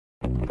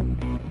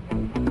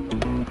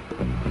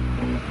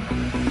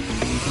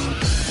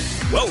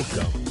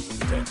Welcome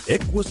to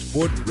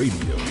EquiSport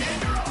Radio,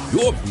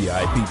 your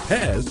VIP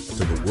pass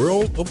to the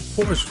world of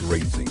horse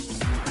racing.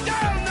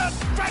 Down the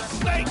stretch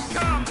they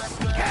come!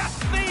 Cat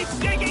thief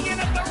digging in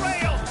at the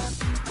rails!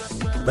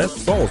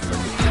 Les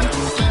Salzman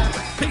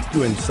take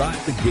you inside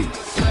the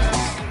gates,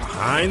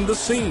 behind the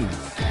scenes,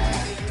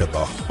 to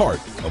the heart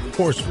of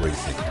horse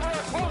racing.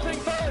 Closing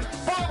third,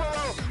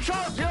 Barbaro,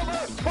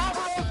 Sharpshooter,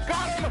 Barbaro's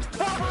got him,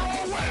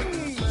 Barbaro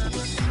wins!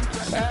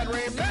 And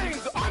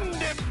remains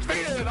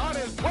undefeated on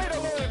his way to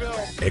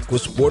Louisville.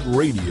 EquiSport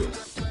Radio,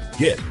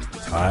 get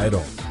tied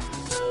on.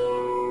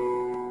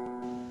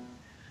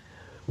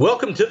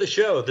 Welcome to the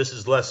show. This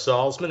is Les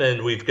Salzman,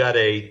 and we've got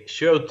a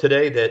show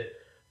today that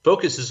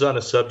focuses on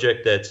a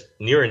subject that's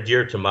near and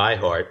dear to my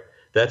heart.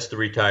 That's the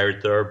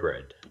retired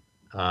thoroughbred.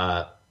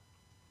 A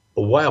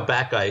while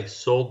back, I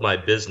sold my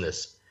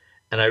business,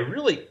 and I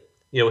really,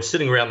 was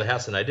sitting around the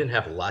house, and I didn't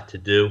have a lot to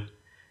do.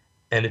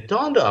 And it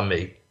dawned on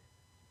me,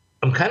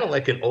 I'm kind of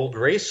like an old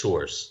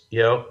racehorse.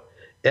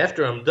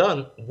 After I'm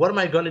done, what am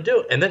I going to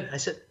do? And then I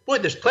said, boy,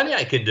 there's plenty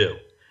I can do.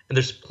 And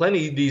there's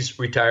plenty these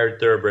retired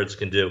thoroughbreds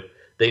can do.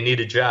 They need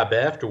a job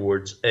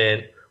afterwards,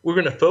 and we're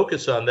going to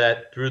focus on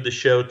that through the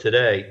show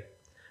today.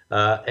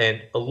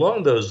 And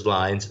along those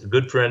lines, a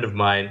good friend of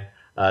mine,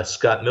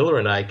 Scott Miller,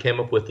 and I came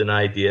up with an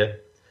idea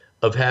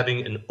of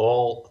having an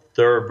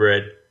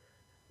all-thoroughbred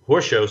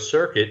horse show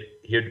circuit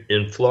here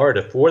in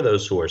Florida for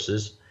those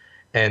horses,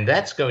 and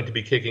that's going to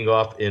be kicking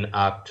off in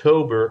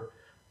October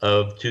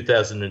of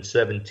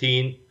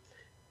 2017.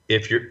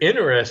 If you're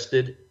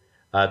interested,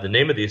 the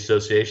name of the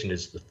association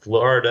is the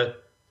Florida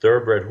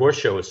Thoroughbred Horse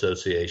Show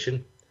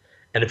Association.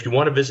 And if you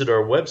want to visit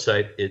our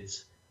website,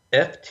 it's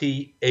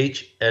fthsa.com,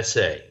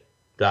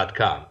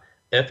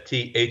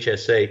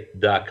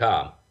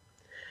 fthsa.com.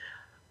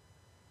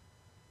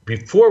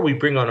 Before we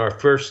bring on our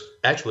first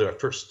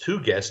two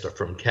guests are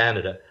from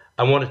Canada,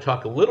 I want to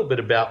talk a little bit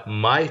about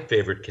my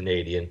favorite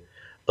Canadian,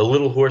 a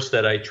little horse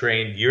that I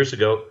trained years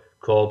ago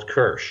called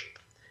Kirsch.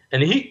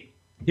 And he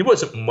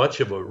wasn't much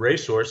of a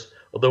racehorse,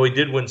 although he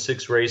did win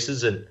 6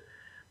 races. And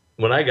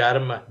when I got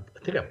him, I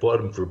think I bought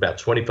him for about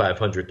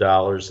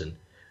 $2,500, and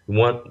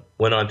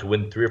went on to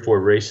win 3 or 4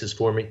 races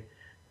for me.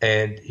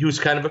 And he was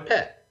kind of a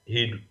pet.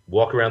 He'd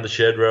walk around the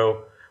shed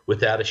row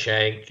without a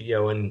shank,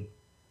 and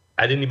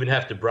I didn't even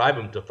have to bribe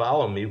him to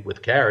follow me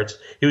with carrots.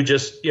 He would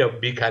just,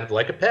 be kind of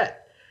like a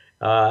pet.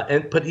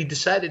 But he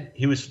decided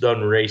he was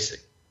done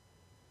racing.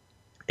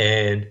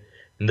 And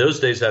in those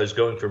days, I was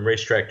going from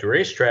racetrack to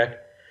racetrack,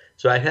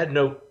 so I had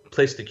no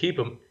place to keep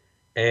him.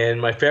 And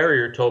my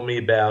farrier told me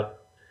about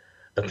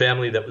a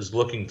family that was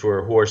looking for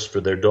a horse for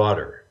their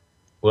daughter.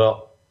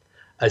 Well,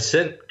 I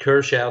sent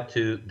Kirsch out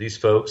to these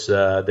folks.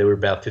 They were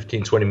about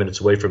 15, 20 minutes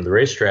away from the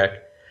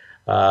racetrack.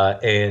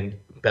 And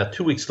about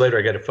 2 weeks later,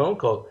 I got a phone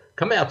call.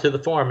 Come out to the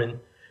farm and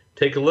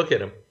take a look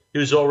at him. He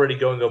was already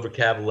going over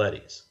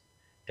Cavaletti's.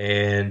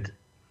 And,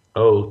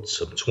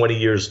 some 20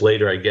 years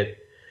later, I get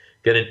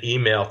an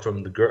email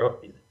from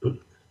the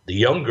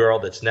young girl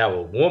that's now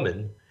a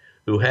woman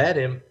who had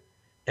him.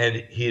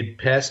 And he had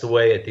passed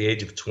away at the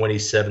age of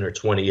 27 or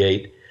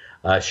 28.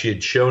 She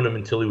had shown him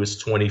until he was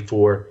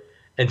 24.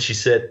 And she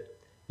said,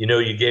 you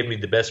gave me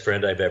the best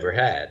friend I've ever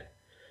had.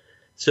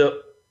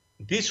 So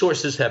these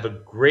horses have a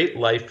great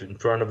life in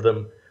front of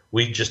them.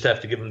 We just have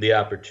to give them the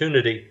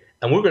opportunity.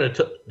 And we're going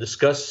to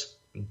discuss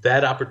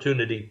that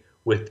opportunity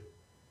with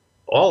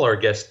all our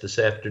guests this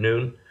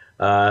afternoon,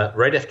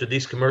 right after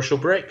these commercial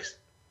breaks.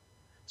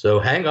 So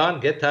hang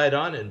on, get tied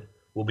on, and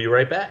we'll be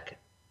right back.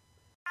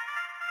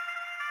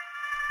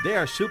 They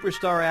are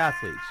superstar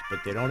athletes,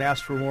 but they don't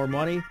ask for more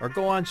money or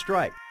go on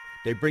strike.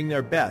 They bring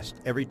their best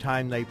every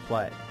time they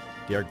play.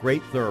 They are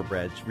great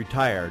thoroughbreds,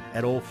 retired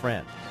at Old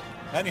Friends.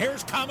 And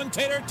here's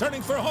commentator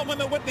turning for home in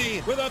the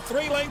Whitney with a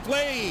 3-length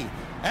lead.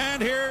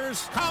 And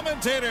here's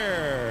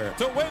commentator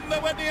to win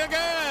the Whitney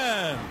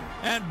again.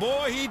 And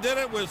boy, he did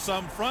it with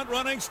some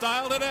front-running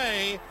style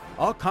today.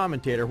 All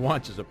commentator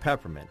wants is a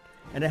peppermint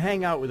and to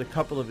hang out with a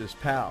couple of his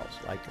pals,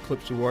 like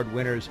Eclipse Award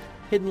winners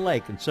Hidden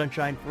Lake and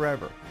Sunshine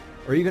Forever,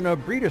 or even a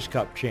Breeders'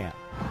 Cup champ.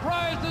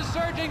 Prize the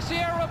surging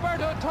Sierra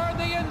Roberto toward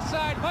the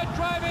inside. A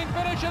driving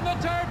finish in the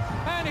turn,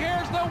 and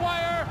here's the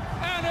wire,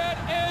 and it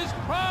is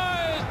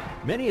Prize.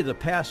 Many of the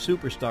past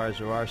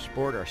superstars of our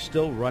sport are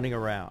still running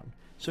around.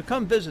 So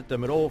come visit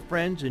them at Old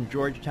Friends in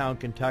Georgetown,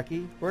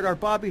 Kentucky, or at our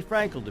Bobby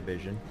Frankel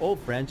division, Old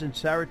Friends in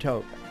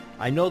Saratoga.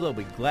 I know they'll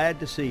be glad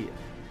to see you.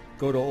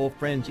 Go to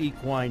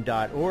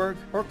oldfriendsequine.org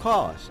or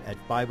call us at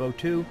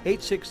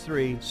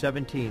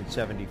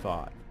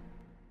 502-863-1775.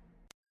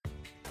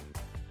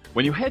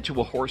 When you head to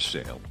a horse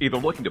sale, either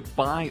looking to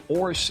buy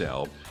or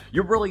sell,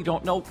 you really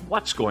don't know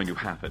what's going to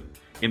happen.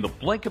 In the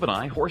blink of an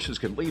eye, horses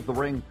can leave the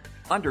ring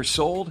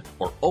undersold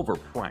or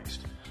overpriced.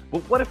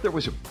 But what if there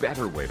was a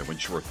better way to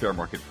ensure a fair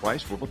market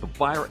price for both the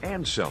buyer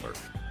and seller?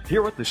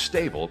 Here at the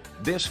stable,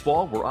 this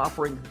fall, we're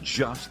offering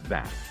just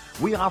that.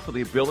 We offer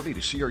the ability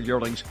to see your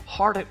yearlings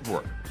hard at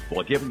work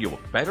while giving you a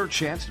better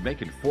chance to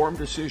make informed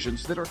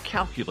decisions that are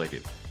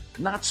calculated,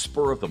 not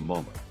spur of the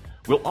moment.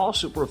 We'll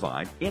also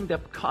provide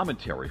in-depth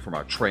commentary from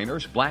our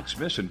trainers,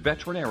 blacksmiths, and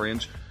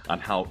veterinarians on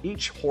how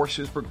each horse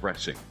is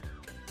progressing.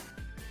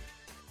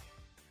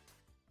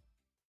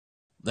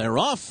 They're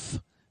off.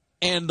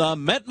 And the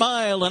Met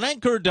Mile, an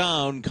anchor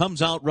down,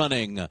 comes out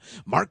running.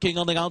 Marking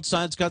on the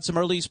outside's got some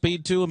early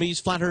speed, too. Amise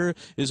Flatter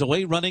is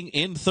away running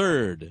in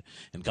third.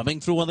 And coming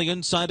through on the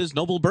inside is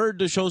Noble Bird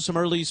to show some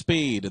early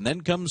speed. And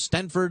then comes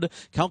Stanford,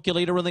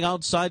 Calculator on the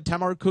outside.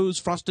 Tamar Coos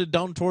frosted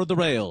down toward the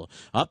rail.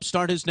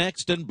 Upstart is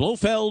next, and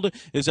Blofeld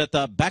is at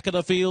the back of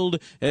the field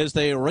as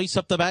they race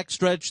up the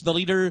backstretch. The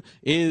leader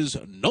is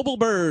Noble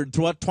Bird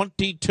through a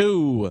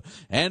 22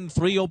 and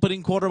 3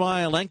 opening quarter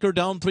mile. Anchor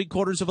down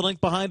 3/4 of a length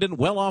behind and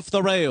well off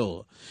the rail.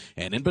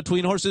 And in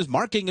between horses,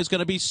 Marking is going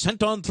to be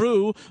sent on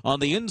through on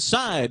the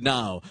inside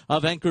now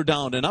of Anchor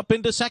Down and up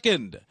into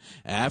second.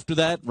 After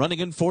that, running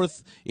in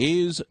fourth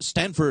is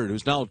Stanford,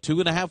 who's now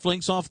 2.5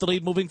 lengths off the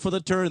lead, moving for the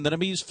turn. Then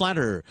Amise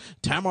Flatter,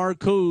 Tamar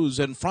Coos,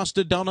 and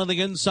frosted down on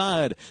the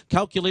inside.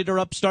 Calculator,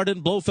 Upstart,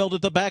 and Blofeld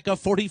at the back of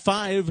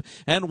 45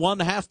 and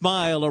 1/2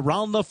 mile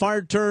around the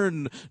far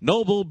turn.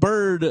 Noble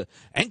Bird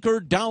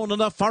anchored down on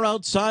the far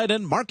outside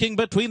and Marking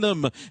between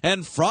them.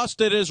 And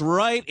Frosted is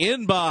right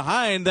in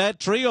behind that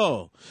trio.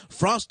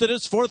 Frosted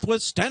is fourth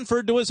with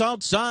Stanford to his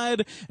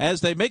outside as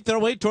they make their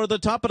way toward the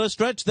top of the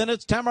stretch. Then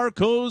it's Tamar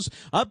Coos,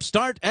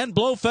 Upstart, and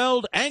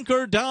Blofeld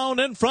anchor down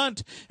in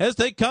front as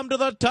they come to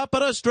the top of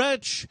the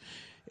stretch.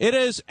 It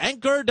is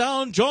Anchor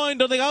Down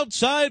joined on the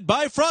outside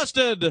by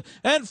Frosted,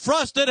 and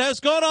Frosted has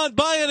gone on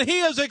by and he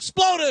has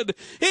exploded.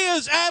 He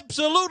is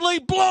absolutely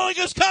blowing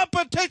his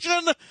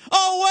competition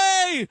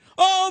away.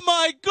 Oh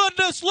my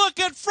goodness, look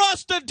at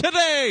Frosted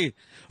today.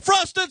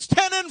 Frosted's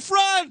 10 in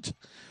front.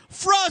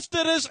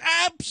 Frosted is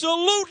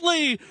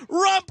absolutely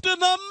romped in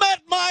the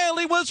Met Mile.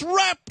 He was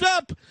wrapped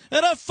up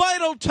at a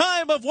final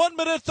time of 1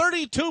 minute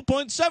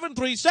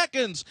 32.73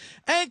 seconds.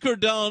 Anchor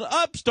Down,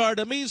 Upstart,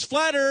 Amise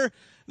Flatter,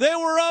 they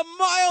were a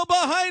mile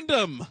behind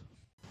him.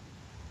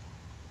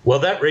 Well,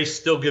 that race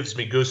still gives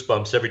me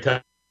goosebumps every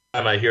time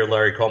I hear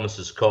Larry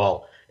Collins'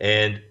 call.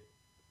 And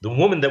the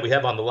woman that we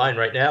have on the line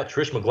right now,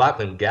 Trish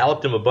McLoughlin,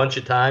 galloped him a bunch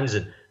of times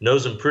and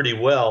knows him pretty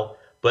well.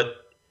 But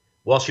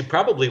while she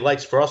probably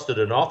likes Frosted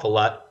an awful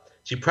lot,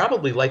 she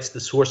probably likes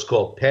this horse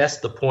called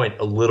Past the Point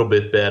a little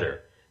bit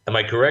better. Am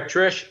I correct,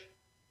 Trish?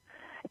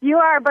 You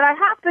are, but I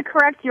have to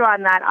correct you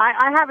on that.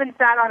 I haven't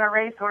sat on a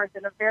racehorse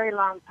in a very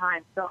long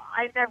time, so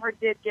I never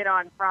did get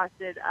on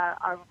Frosted.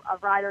 A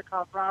rider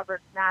called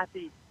Robert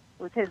Massey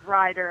was his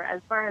rider.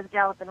 As far as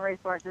galloping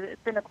racehorses,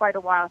 it's been quite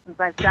a while since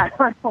I've sat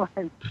on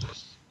one.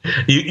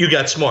 You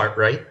got smart,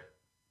 right?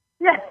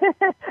 Yeah.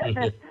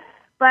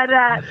 But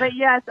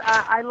yes,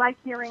 I like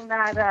hearing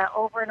that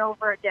over and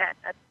over again.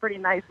 That's a pretty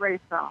nice race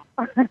song.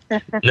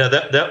 No,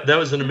 that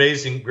was an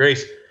amazing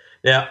race.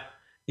 Now,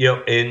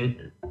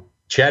 in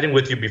chatting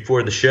with you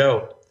before the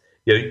show,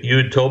 you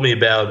had told me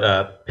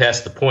about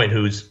Past the Point,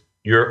 who's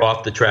your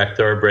off-the-track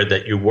thoroughbred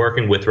that you're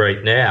working with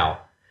right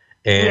now.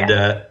 And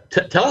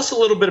tell us a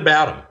little bit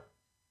about him.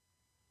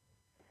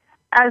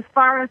 As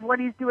far as what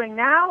he's doing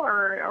now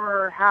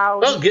or how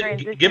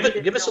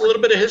give us a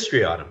little bit of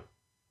history on him.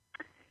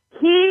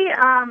 He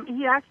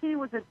actually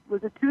was a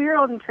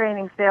 2-year-old in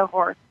training sale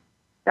horse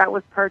that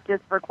was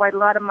purchased for quite a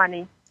lot of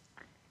money.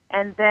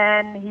 And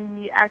then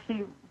he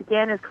actually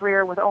began his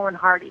career with Owen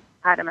Hardy,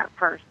 had him at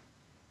first.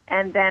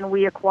 And then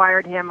we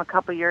acquired him a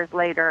couple years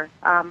later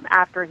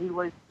after he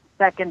was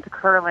second to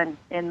Curlin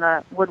in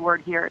the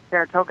Woodward here at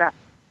Saratoga.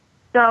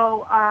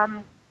 So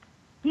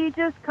he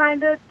just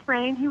kind of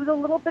trained. He was a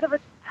little bit of a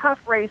tough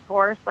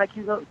racehorse, like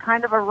he was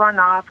kind of a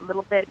runoff a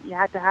little bit. You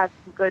had to have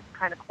some good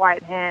kind of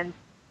quiet hands.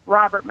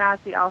 Robert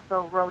Massey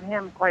also rode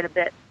him quite a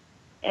bit.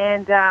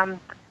 And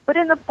but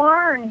in the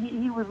barn,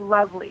 he was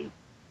lovely.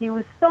 He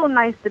was so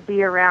nice to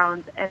be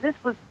around, and this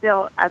was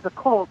still as a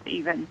colt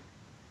even.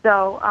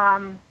 So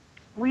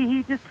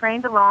he just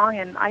trained along,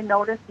 and I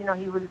noticed, he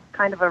was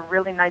kind of a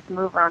really nice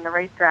mover on the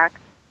racetrack,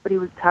 but he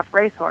was a tough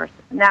racehorse.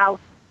 Now,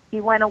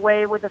 he went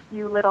away with a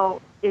few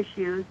little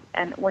issues,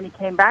 and when he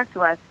came back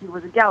to us, he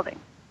was a gelding.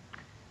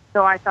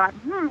 So I thought,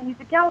 he's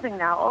a gelding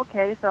now.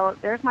 Okay, so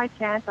there's my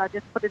chance. I'll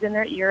just put it in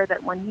their ear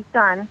that when he's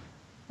done,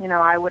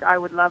 I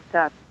would love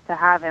to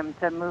have him,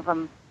 to move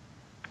him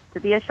to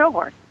be a show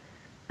horse.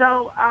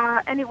 So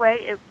anyway,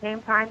 it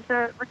came time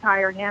to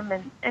retire him,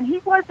 and he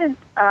wasn't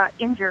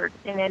injured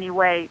in any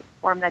way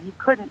for him that he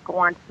couldn't go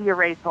on to be a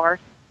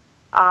racehorse.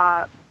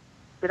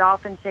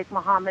 Godolphin Sheikh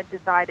Mohammed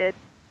decided,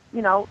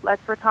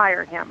 let's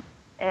retire him.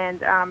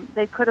 And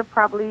they could have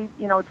probably,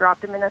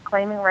 dropped him in a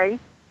claiming race,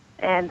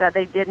 and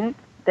they didn't.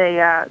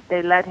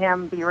 They let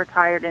him be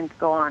retired and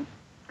go on.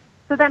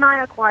 So then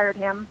I acquired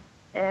him,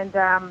 and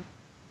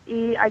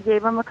I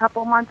gave him a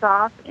couple months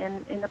off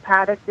in the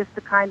paddock just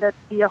to kind of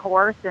be a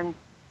horse. And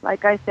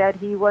like I said,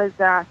 he's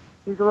a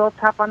little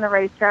tough on the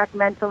racetrack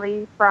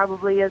mentally,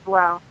 probably as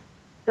well.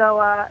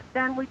 So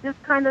then we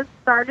just kind of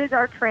started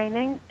our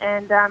training,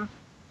 and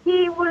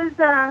he was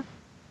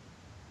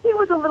he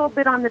was a little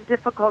bit on the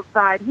difficult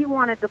side. He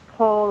wanted to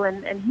pull,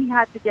 and he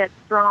had to get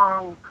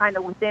strong kind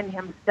of within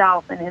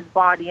himself and his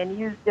body and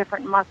use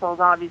different muscles,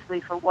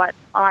 obviously, for what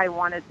I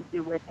wanted to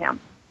do with him.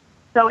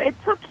 So it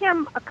took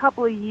him a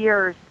couple of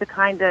years to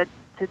kind of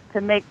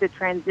to make the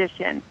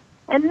transition.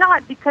 And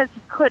not because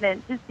he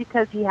couldn't, just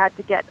because he had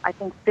to get, I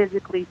think,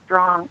 physically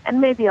strong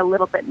and maybe a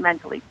little bit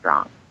mentally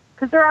strong.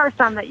 Because there are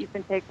some that you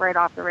can take right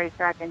off the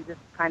racetrack and just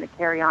kind of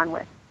carry on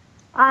with.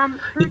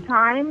 Through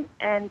time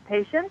and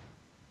patience,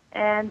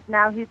 and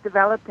now he's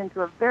developed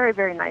into a very,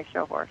 very nice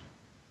show horse.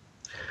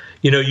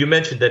 You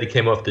mentioned that he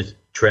came off the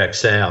track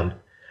sound,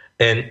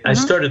 and I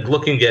started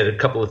looking at a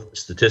couple of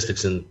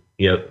statistics and,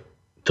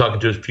 talking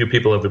to a few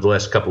people over the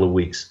last couple of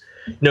weeks.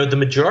 The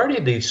majority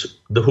of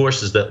the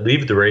horses that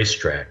leave the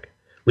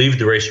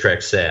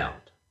racetrack sound.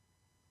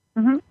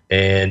 Mm-hmm.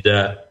 And,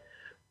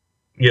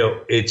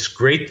 it's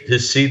great to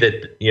see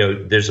that,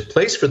 there's a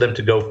place for them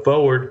to go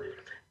forward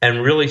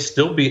and really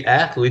still be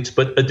athletes,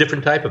 but a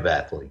different type of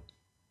athlete.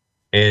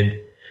 And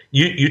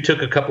you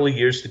took a couple of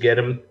years to get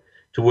him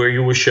to where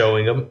you were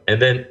showing him,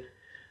 and then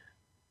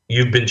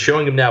you've been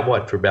showing him now,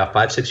 for about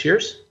 5-6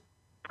 years?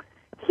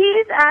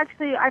 He's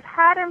actually, I've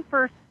had him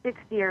for 6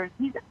 years.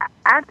 He's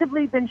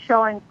actively been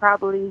showing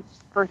probably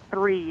for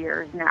 3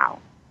 years now.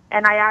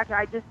 And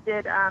I just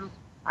did,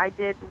 I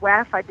did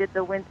WEF, I did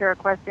the Winter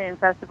Equestrian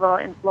Festival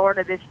in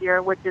Florida this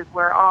year, which is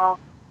where all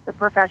the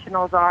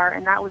professionals are,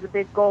 and that was a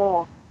big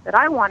goal that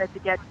I wanted to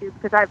get to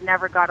because I've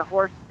never got a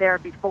horse there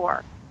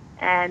before.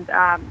 And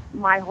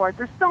my horse,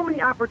 there's so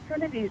many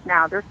opportunities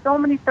now. There's so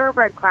many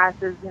thoroughbred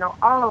classes,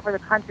 all over the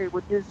country,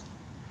 which is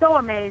so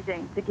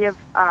amazing to give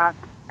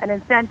an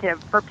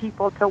incentive for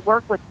people to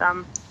work with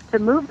them, to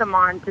move them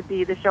on to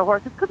be the show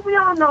horses. Because we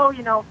all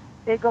know,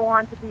 they go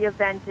on to be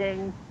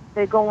eventing,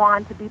 they go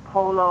on to be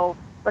polo.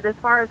 But as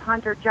far as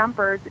hunter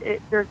jumpers,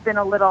 there's been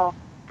a little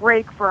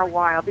break for a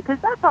while because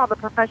that's all the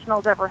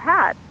professionals ever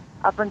had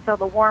up until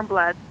the warm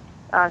bloods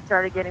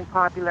started getting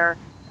popular.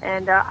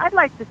 And I'd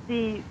love to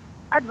see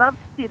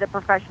the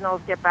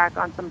professionals get back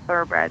on some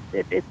thoroughbreds.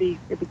 It'd be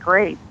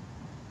great.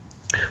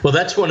 Well,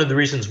 that's one of the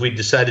reasons we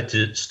decided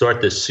to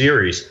start this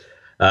series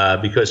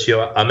because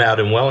I'm out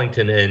in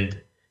Wellington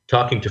and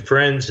talking to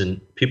friends and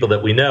people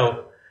that we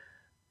know.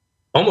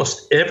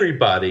 Almost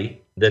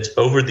everybody that's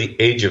over the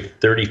age of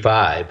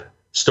 35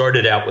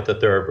 started out with a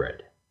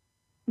thoroughbred.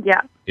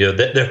 Yeah.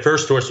 Their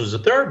first horse was a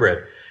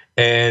thoroughbred,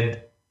 and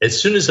as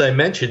soon as I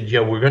mentioned,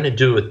 we're going to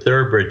do a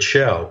thoroughbred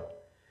show,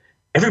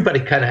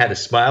 everybody kind of had a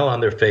smile on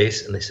their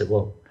face, and they said,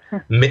 well,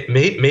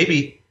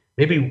 maybe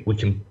we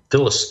can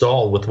fill a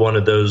stall with one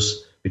of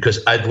those because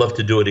I'd love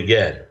to do it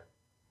again.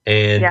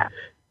 And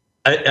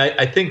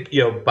I think,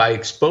 by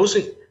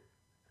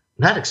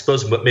not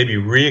exposing, but maybe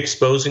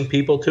re-exposing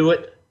people to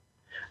it,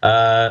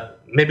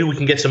 maybe we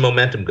can get some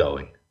momentum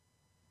going.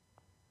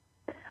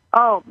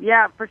 Oh,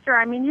 yeah, for sure.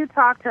 I mean, you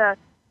talk to,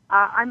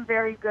 I'm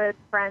very good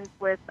friends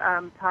with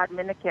Todd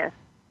Minikis,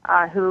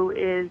 who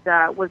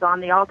was on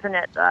the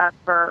alternate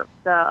for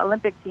the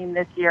Olympic team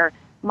this year,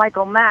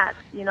 Michael Matz,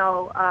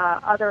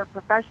 other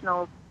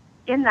professionals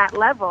in that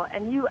level.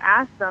 And you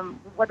ask them,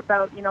 what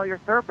about, your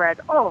thoroughbred?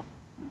 Oh,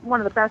 one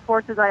of the best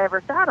horses I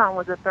ever sat on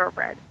was a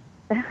thoroughbred.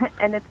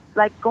 And it's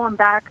like going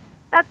back,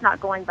 that's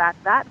not going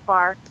back that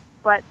far,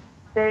 but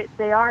they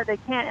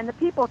can't, and the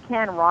people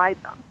can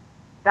ride them.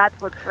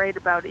 That's what's great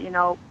about it,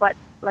 But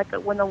like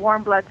when the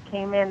warm bloods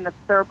came in, the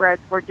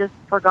thoroughbreds were just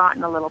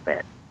forgotten a little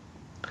bit.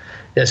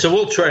 Yeah, so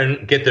we'll try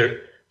and get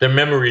their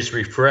memories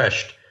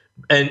refreshed.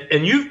 And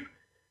you've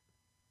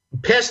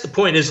Past the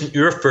Point isn't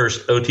your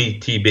first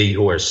OTTB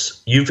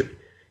horse. You've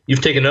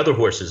taken other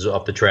horses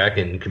off the track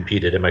and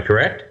competed. Am I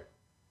correct?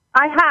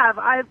 I have.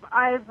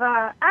 I've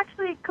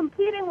actually,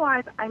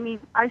 competing-wise,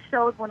 I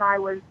showed when I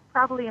was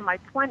probably in my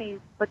 20s,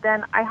 but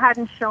then I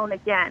hadn't shown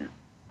again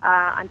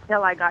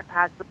until I got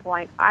Past the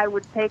Point. I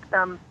would take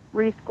them,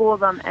 reschool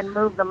them, and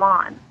move them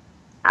on.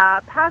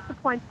 Past the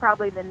Point's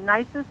probably the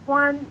nicest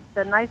one,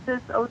 the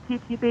nicest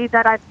OTTB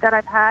that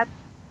I've had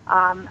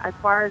as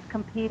far as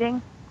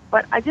competing.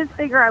 But I just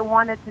figure I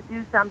wanted to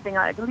do something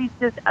at least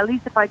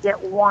if I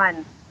get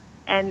one.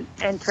 And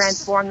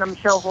transform them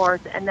show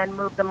horse and then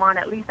move them on.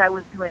 At least I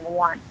was doing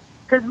one.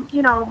 Because,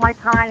 my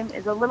time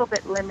is a little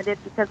bit limited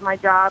because my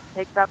job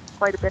takes up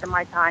quite a bit of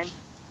my time.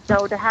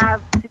 So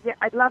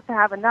I'd love to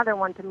have another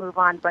one to move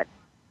on, but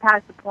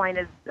Past the Point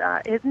is,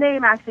 his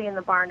name actually in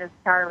the barn is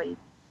Charlie.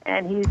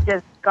 And he's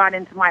just got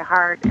into my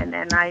heart,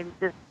 and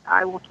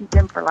I will keep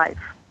him for life.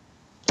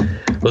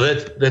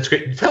 Well, that's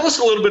great. Tell us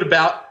a little bit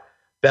about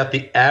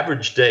the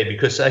average day,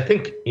 because I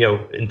think,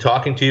 in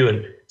talking to you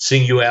and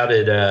seeing you out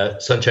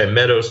at Sunshine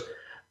Meadows,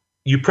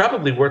 you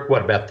probably work,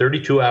 about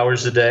 32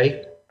 hours a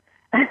day?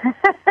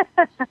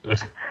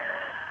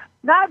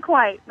 Not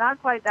quite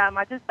that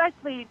much,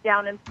 especially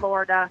down in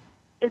Florida.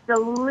 It's a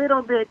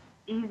little bit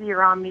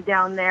easier on me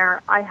down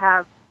there. I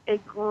have a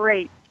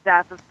great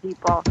staff of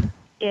people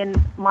in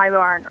my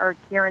barn or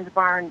Kieran's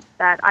barn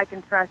that I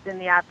can trust in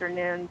the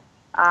afternoon,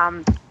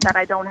 that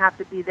I don't have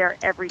to be there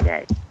every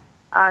day.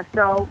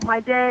 So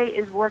my day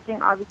is working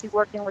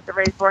with the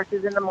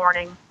racehorses in the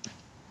morning.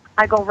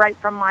 I go right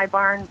from my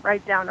barn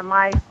right down to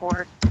my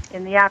horse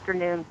in the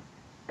afternoon.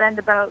 Spend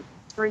about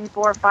 3,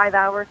 4, 5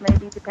 hours,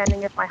 maybe,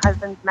 depending if my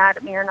husband's mad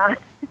at me or not.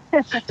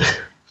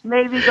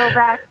 Maybe go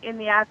back in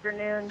the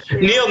afternoon.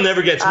 Neil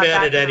never gets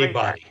mad at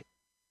anybody.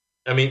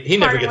 I mean, he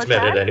never gets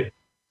mad at anybody.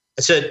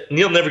 I said,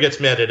 Neil never gets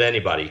mad at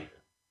anybody.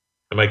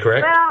 Am I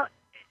correct? Well,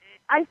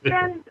 I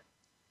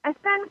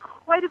spend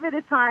quite a bit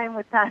of time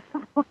with that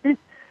horse.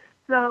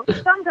 So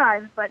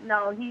sometimes, but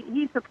no,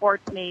 he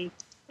supports me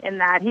in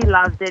that. He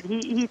loves it.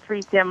 He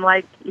treats him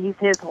like he's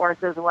his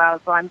horse as well.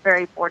 So I'm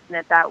very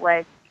fortunate that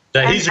way.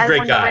 Now, he's a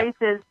great guy.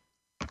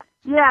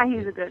 Yeah,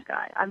 he's a good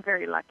guy. I'm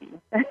very lucky.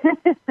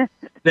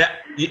 Now,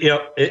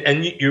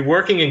 and you're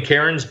working in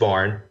Karen's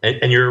barn,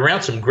 and you're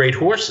around some great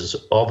horses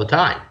all the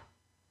time.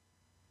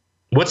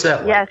 What's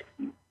that like?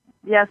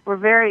 Yes, we're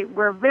very,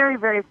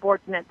 very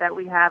fortunate that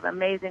we have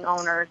amazing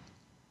owners,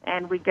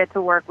 and we get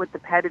to work with the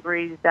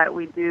pedigrees that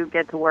we do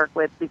get to work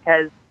with,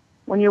 because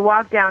when you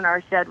walk down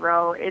our shed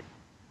row,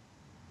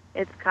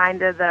 it's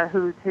kind of the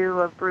who's who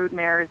of brood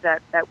mares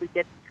that we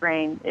get to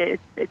train.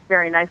 It's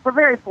very nice. We're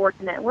very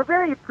fortunate. We're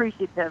very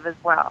appreciative as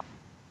well.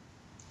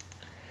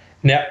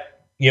 Now,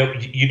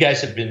 you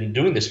guys have been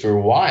doing this for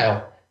a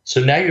while,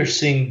 so now you're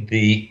seeing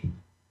the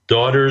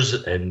daughters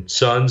and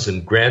sons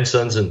and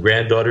grandsons and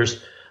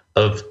granddaughters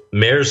of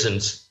mares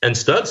and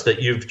studs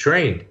that you've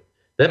trained.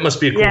 That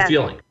must be a cool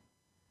feeling.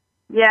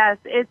 Yes,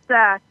 it's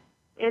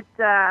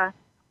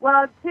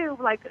well, too,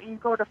 like you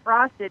go to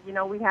Frosted,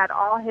 we had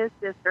all his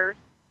sisters.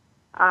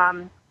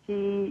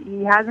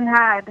 She hasn't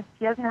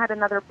had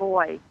another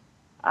boy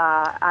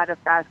out of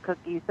Fast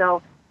Cookie.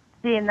 So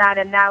seeing that,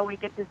 and now we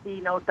get to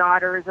see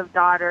daughters of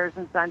daughters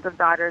and sons of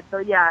daughters. So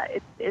yeah,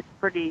 it's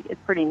pretty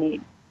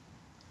neat.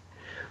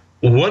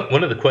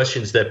 One of the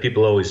questions that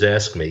people always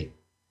ask me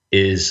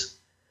is,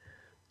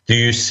 do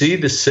you see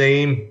the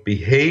same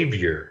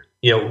behavior?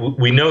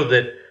 We know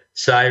that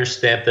sires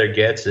stamp their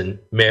gets and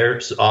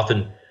mares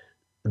often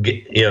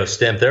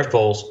stamp their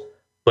foals.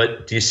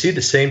 But do you see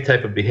the same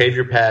type of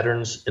behavior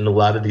patterns in a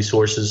lot of these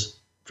horses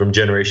from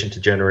generation to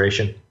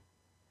generation?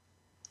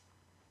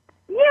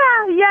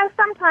 Yeah,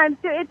 sometimes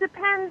too. It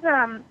depends.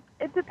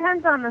 It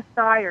depends on the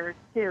sires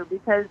too,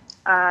 because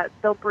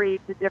they'll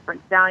breed to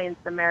different stallions,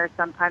 the mares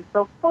sometimes.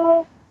 So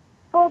full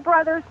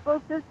brothers,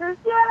 full sisters,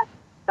 yeah,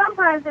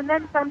 sometimes, and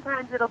then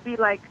sometimes it'll be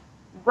like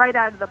right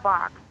out of the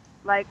box,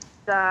 like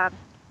the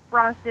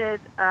Frosted.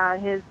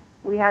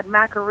 We had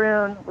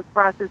Macaroon with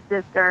Frosted's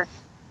sister.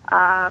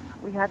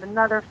 We had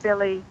another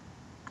filly,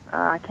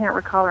 I can't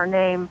recall her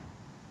name,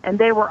 and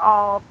they were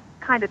all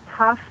kind of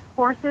tough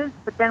horses.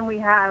 But then we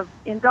have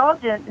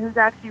Indulgent, who's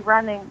actually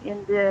running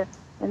in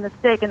the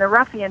stake in the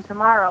Ruffian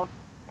tomorrow,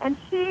 and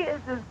she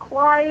is as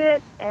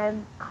quiet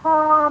and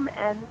calm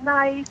and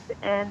nice,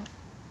 and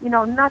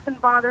nothing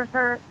bothers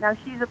her. Now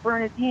she's a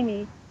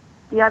Bernardini;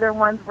 the other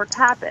ones were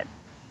Tappet.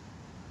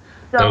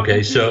 So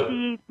okay,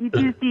 you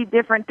do see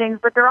different things,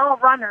 but they're all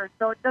runners,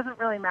 so it doesn't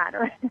really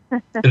matter.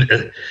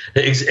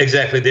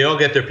 Exactly. They all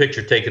get their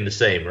picture taken the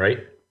same, right?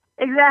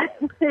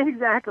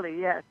 Exactly,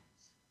 yes.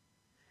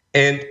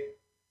 And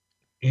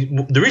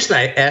the reason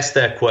I ask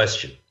that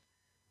question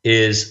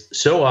is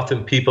so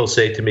often people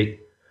say to me,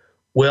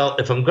 well,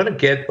 if I'm going to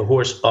get a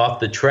horse off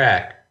the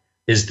track,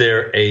 is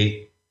there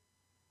a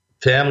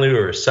family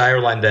or a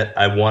sire line that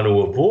I want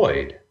to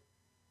avoid?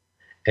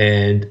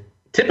 And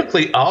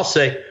typically I'll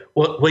say,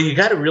 well, you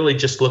got to really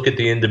just look at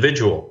the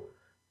individual.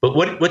 But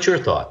what's your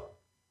thought?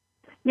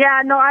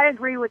 Yeah, no, I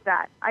agree with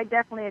that. I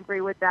definitely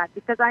agree with that,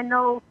 because I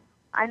know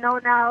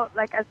now,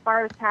 like as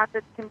far as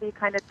Tappets can be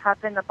kind of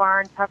tough in the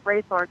barn, tough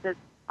racehorses,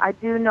 I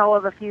do know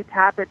of a few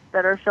Tappets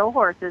that are show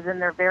horses,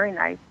 and they're very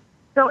nice.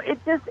 So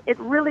it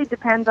really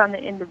depends on the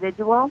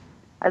individual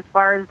as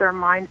far as their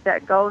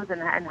mindset goes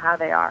and how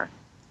they are.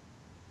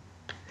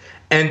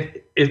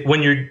 And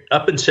when you're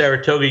up in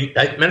Saratoga,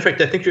 matter of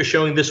fact, I think you're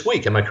showing this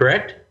week. Am I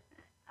correct?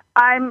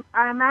 I'm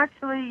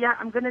actually,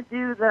 I'm going to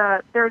do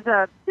there's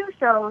 2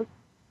 shows.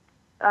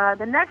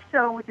 The next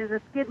show, which is a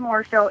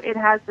Skidmore show, it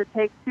has the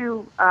Take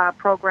 2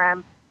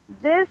 program.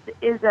 This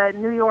is a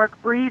New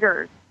York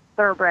Breeders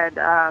Thoroughbred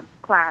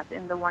class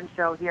in the one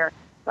show here.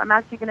 So I'm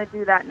actually going to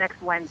do that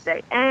next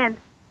Wednesday. And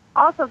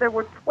also there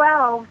were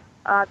 12,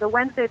 the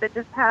Wednesday that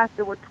just passed,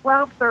 there were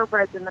 12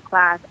 Thoroughbreds in the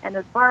class. And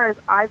as far as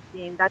I've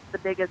seen, that's the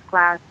biggest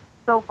class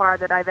so far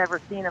that I've ever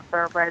seen of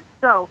Thoroughbreds.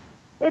 So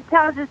it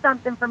tells you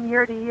something from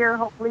year to year,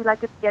 hopefully,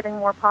 like it's getting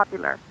more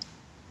popular.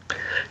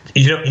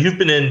 You've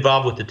been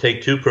involved with the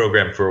Take 2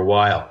 program for a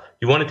while.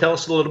 You want to tell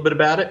us a little bit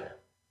about it?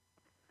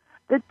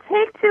 The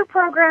Take 2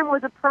 program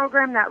was a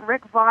program that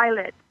Rick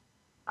Violet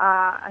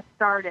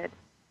started.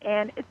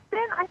 And it's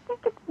been, I'm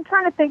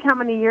trying to think how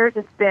many years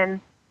it's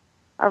been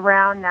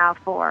around now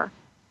for.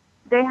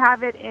 They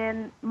have it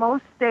in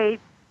most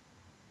states,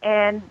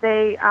 and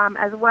they,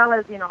 as well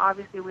as,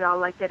 obviously we all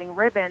like getting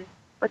ribbons,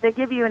 but they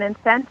give you an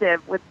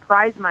incentive with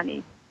prize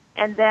money.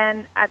 And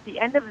then at the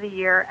end of the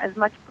year, as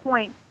much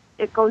points,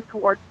 it goes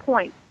towards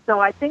points. So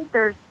I think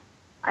there's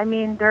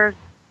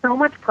so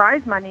much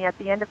prize money at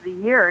the end of the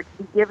year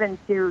to be given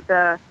to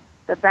the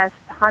the best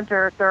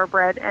hunter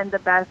thoroughbred and the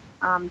best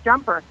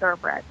jumper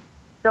thoroughbred.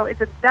 So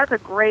that's a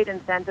great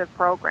incentive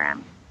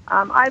program.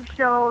 I've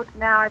done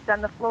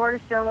the Florida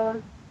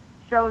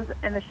shows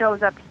and the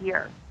shows up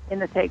here in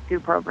the Take Two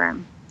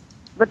program.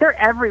 But they're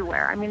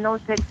everywhere. I mean,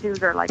 those Take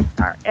Twos are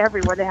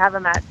everywhere. They have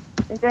them I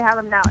think they have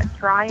them now at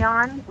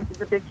Tryon, which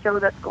is a big show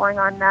that's going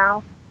on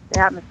now. They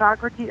have them at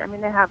Socrates. I mean,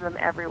 they have them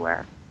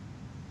everywhere.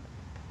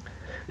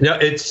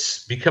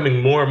 It's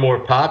becoming more and more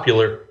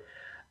popular.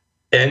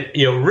 And,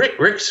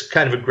 Rick's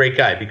kind of a great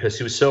guy because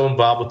he was so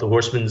involved with the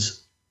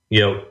horsemen's,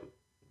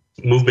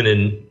 movement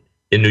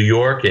in New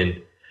York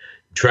and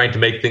trying to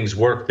make things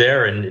work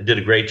there, and did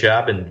a great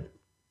job in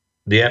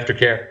the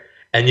aftercare.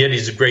 And yet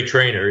he's a great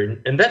trainer.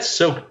 And that's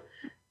so...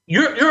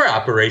 Your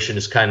operation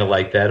is kind of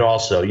like that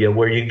also,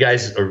 where you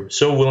guys are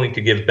so willing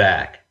to give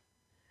back.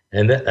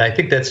 And I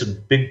think that's a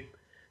big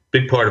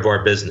part of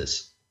our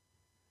business.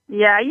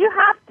 Yeah, you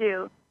have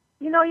to.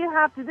 You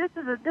have to. This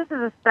is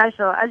a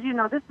special, as you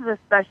know, this is a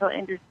special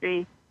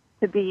industry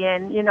to be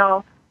in.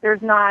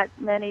 There's not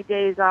many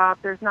days off.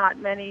 There's not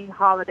many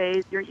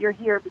holidays. You're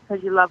here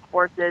because you love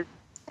horses,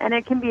 and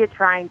it can be a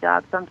trying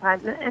job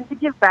sometimes. And to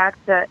give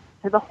back to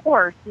the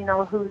horse,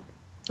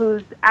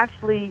 who's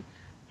actually,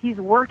 he's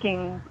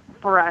working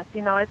for us.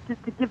 It's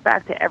just to give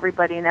back to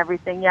everybody and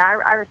everything. Yeah,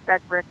 I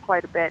respect Rick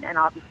quite a bit, and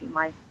obviously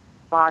my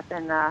boss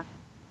and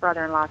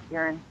brother-in-law,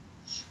 Kieran.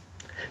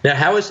 Now,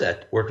 how is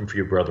that working for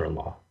your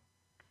brother-in-law?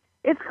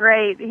 It's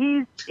great.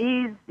 He's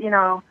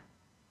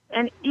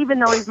and even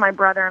though he's my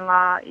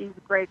brother-in-law, he's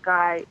a great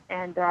guy,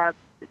 and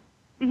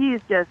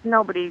he's just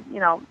nobody.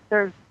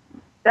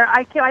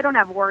 I don't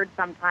have words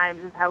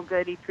sometimes. Is how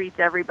good he treats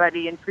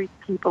everybody and treats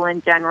people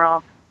in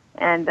general,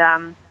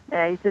 and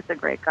he's just a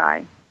great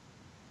guy.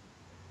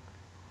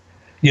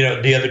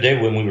 The other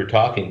day when we were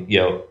talking,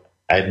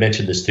 I had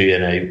mentioned this to you,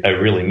 and I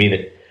really mean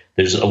it.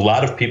 There's a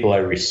lot of people I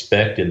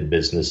respect in the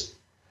business,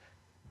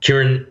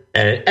 Kieran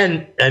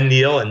and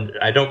Neil, and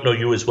I don't know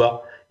you as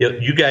well.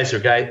 You guys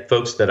are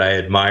folks that I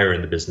admire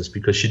in the business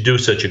because you do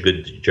such a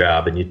good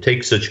job and you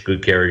take such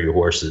good care of your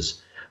horses.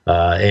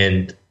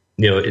 And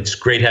it's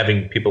great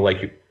having people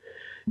like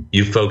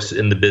you folks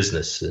in the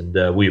business,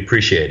 and we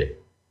appreciate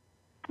it.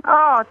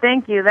 Oh,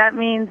 thank you. That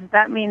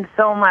means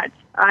so much.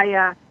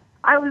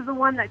 I was the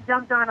one that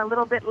jumped on a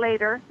little bit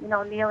later.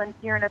 Neil and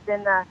Kieran have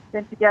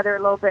been together a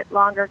little bit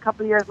longer, a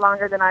couple of years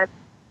longer than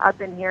I've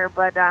been here.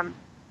 But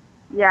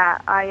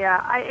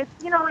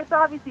it's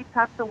obviously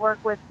tough to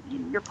work with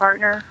your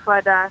partner,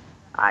 but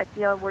I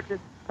feel we're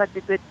just such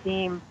a good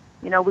team.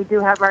 We do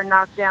have our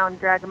knockdown,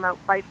 drag them out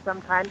fights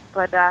sometimes,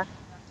 but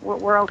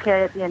we're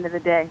okay at the end of the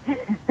day.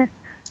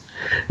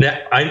 Now,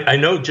 I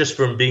know just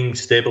from being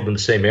stabled in the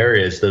same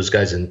area as those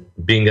guys and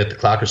being at the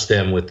Clocker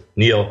stand with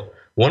Neil,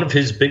 one of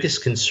his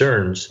biggest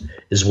concerns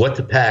is what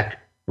to pack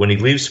when he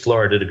leaves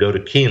Florida to go to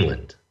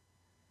Keeneland,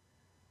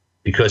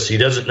 because he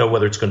doesn't know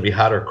whether it's going to be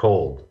hot or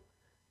cold.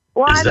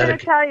 Well, I'm going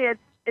to tell you,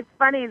 it's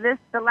funny. The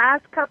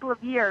last couple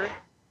of years,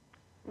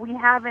 we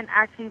haven't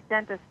actually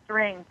sent a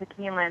string to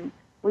Keeneland.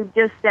 We've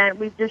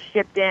just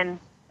shipped in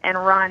and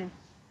run.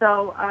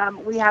 So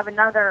we have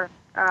another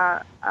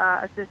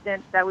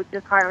assistant that we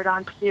just hired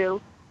on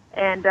too,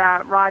 and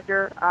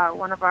Roger,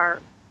 one of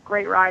our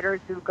great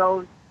riders who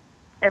goes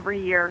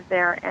every year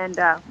there, and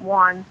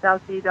Juan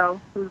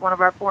Salcido, who's one of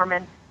our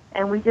foremen,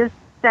 and we just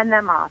send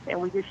them off, and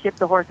we just ship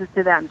the horses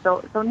to them.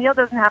 So Neil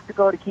doesn't have to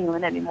go to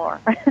Keeneland anymore.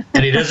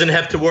 And he doesn't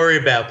have to worry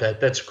about that.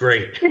 That's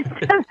great.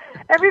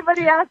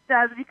 Everybody else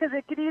does, because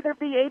it could either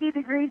be 80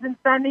 degrees and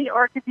sunny,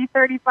 or it could be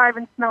 35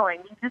 and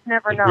snowing. You just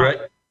never know. Right.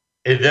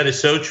 That is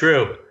so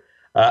true.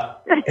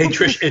 Hey,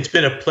 Trish, it's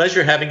been a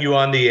pleasure having you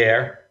on the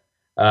air.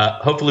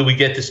 Hopefully we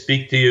get to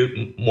speak to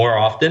you more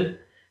often,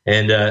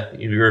 and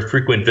you're a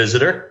frequent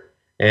visitor.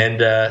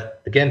 And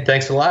again,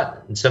 thanks a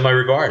lot, and send my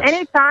regards.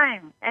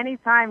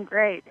 Anytime,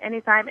 great,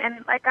 anytime.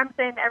 And like I'm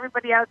saying to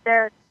everybody out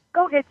there,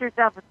 go get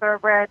yourself a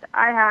thoroughbred.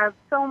 I have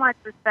so much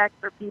respect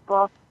for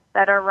people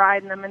that are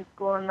riding them and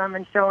schooling them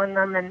and showing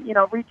them and,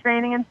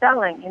 retraining and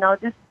selling.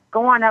 Just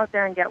go on out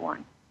there and get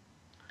one.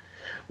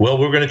 Well,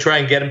 we're going to try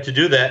and get them to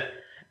do that.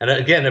 And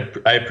again,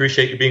 I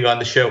appreciate you being on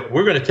the show.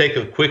 We're going to take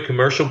a quick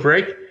commercial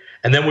break,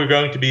 and then we're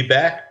going to be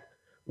back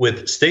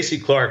with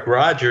Stacie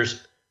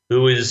Clark-Rogers,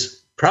 who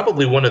is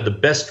probably one of the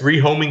best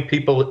rehoming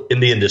people in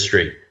the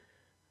industry.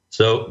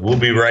 So we'll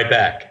be right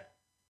back.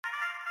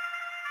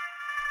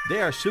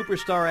 They are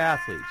superstar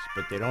athletes,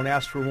 but they don't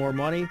ask for more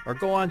money or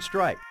go on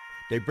strike.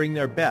 They bring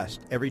their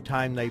best every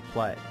time they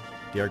play.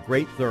 They are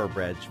great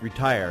thoroughbreds,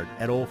 retired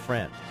at Old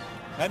Friends.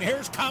 And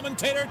here's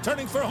commentator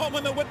turning for home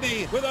in the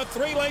Whitney with a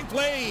 3-length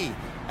lead.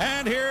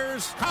 And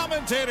here's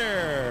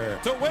commentator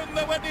to win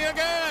the Whitney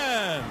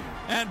again.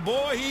 And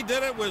boy, he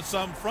did it with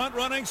some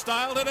front-running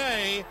style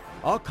today.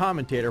 All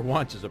commentator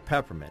wants is a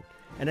peppermint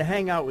and to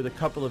hang out with a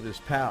couple of his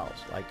pals,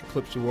 like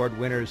Eclipse Award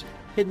winners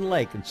Hidden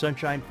Lake and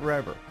Sunshine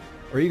Forever,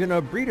 or even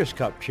a Breeders'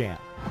 Cup champ.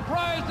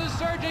 Prize the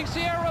surging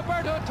Sierra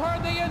Roberto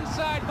toward the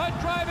inside. A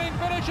driving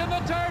finish in the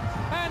turn,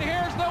 and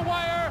here's the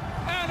wire,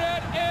 and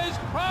it is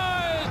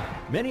Prize.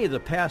 Many of the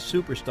past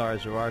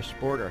superstars of our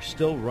sport are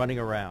still running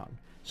around.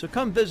 So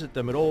come visit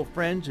them at Old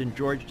Friends in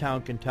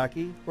Georgetown,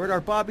 Kentucky, or at our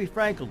Bobby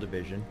Frankel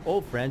division,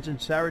 Old Friends in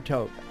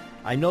Saratoga.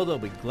 I know they'll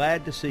be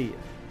glad to see you.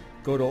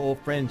 Go to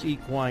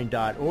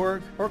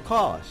oldfriendsequine.org or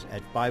call us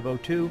at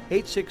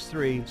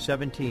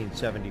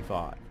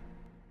 502-863-1775.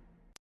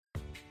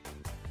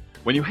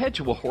 When you head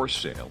to a horse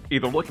sale,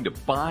 either looking to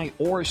buy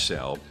or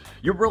sell,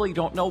 you really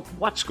don't know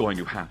what's going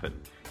to happen.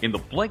 In the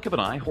blink of an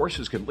eye,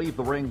 horses can leave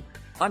the ring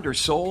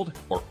undersold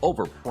or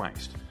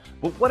overpriced.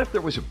 But what if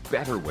there was a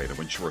better way to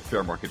ensure a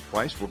fair market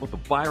price for both the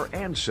buyer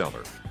and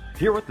seller?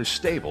 Here at the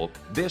stable,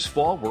 this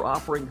fall, we're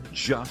offering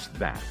just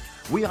that.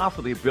 We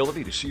offer the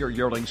ability to see your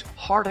yearlings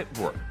hard at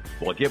work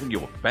while giving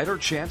you a better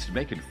chance to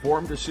make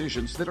informed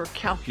decisions that are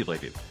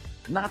calculated,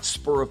 not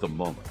spur of the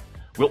moment.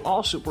 We'll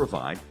also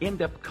provide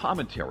in-depth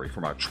commentary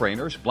from our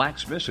trainers,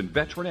 blacksmiths, and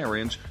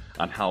veterinarians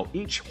on how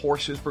each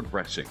horse is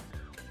progressing.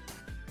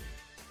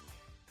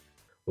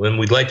 When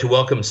we'd like to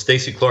welcome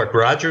Stacie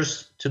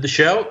Clark-Rogers to the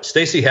show.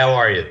 Stacie, how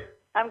are you?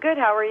 I'm good.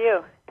 How are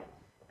you?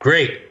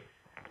 Great.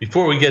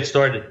 Before we get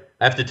started,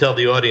 I have to tell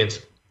the audience,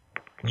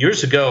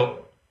 years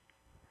ago,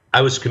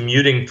 I was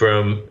commuting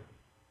from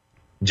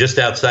just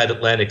outside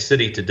Atlantic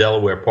City to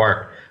Delaware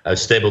Park. I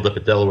was stabled up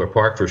at Delaware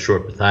Park for a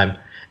short time, and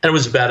it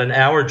was about an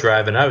hour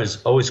drive, and I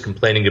was always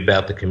complaining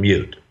about the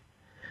commute.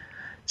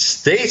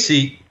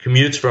 Stacie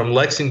commutes from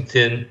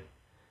Lexington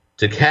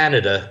to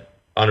Canada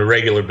on a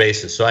regular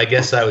basis, so I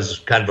guess I was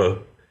kind of a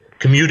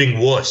commuting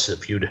wuss,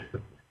 if you'd...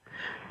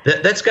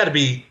 That's got to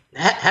be...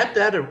 How did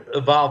that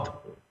evolve,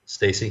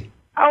 Stacie?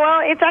 Oh,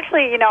 well, it's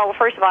actually,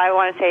 first of all, I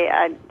want to say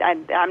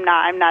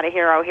I'm not a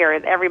hero here.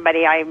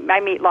 Everybody, I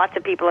meet lots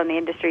of people in the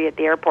industry at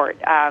the airport.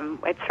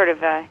 It's sort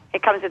of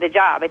it comes with a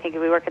job. I think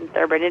if we work in the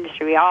thoroughbred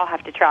industry, we all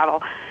have to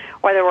travel,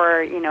 whether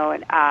we're,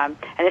 an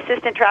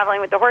assistant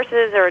traveling with the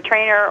horses or a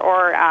trainer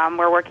or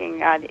we're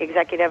working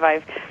executive.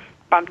 I've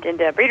bumped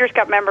into Breeders'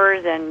 Cup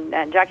members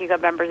and Jockey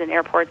Club members in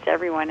airports.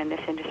 Everyone in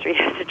this industry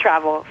has to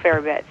travel a fair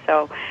bit.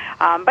 So,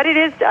 but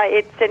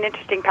it's an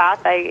interesting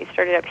path. I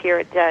started up here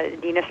at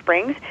Dina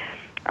Springs,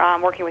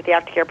 working with the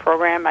aftercare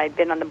program. I'd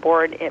been on the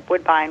board at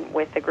Woodbine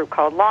with a group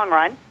called Long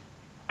Run,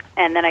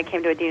 and then I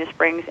came to Dina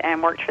Springs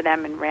and worked for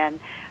them and ran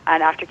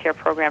an aftercare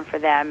program for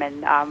them,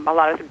 and a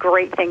lot of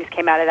great things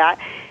came out of that.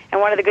 And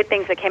one of the good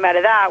things that came out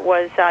of that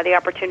was the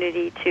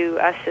opportunity to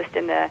assist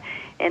in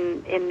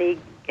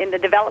the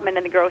development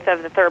and the growth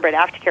of the Thoroughbred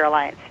Aftercare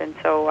Alliance. And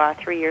so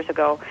 3 years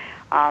ago,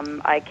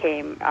 I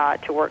came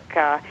to work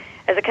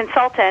as a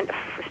consultant,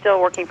 still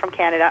working from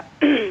Canada,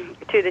 to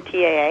the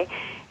TAA,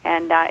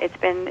 and it's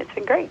been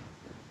great.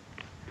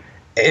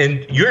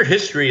 And your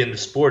history in the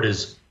sport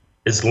is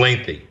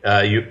lengthy.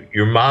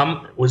 Your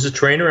mom was a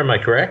trainer, am I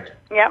correct?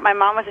 Yeah, my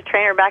mom was a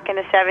trainer back in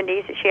the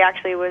 70s. She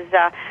actually was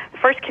the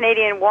first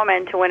Canadian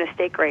woman to win a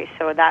stake race,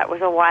 so that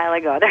was a while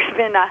ago. There's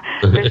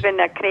been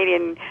a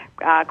Canadian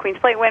Queen's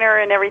Plate winner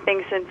and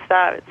everything since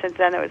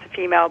then. It was a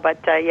female, but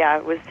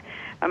it was.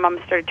 My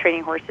mom started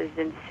training horses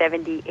in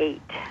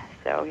 '78,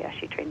 so yeah,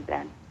 she trained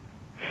then.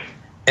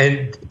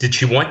 And did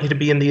she want you to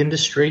be in the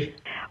industry?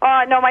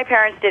 No, my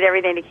parents did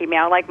everything to keep me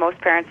out. Like most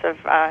parents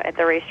at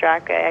the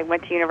racetrack, I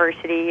went to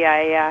university.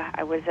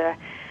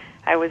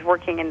 I was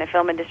working in the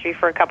film industry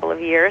for a couple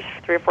of years,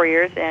 3 or 4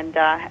 years, and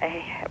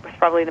I was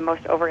probably the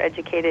most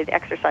overeducated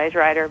exercise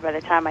rider by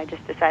the time I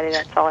just decided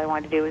that's all I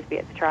wanted to do was be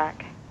at the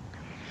track.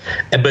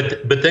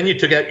 But then you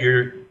took out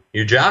your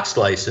jock's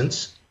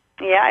license.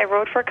 Yeah, I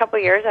rode for a couple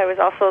of years. I was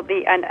also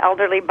an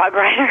elderly bug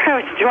rider.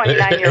 I was a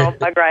 29-year-old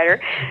bug rider.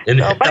 But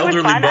it was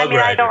fun. I mean,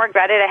 I don't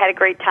regret it. I had a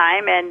great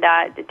time, and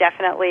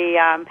definitely,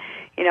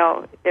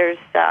 there's...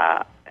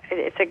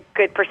 it's a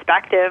good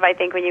perspective. I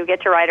think when you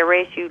get to ride a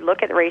race, you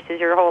look at the races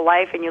your whole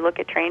life, and you look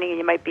at training, and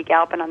you might be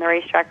galloping on the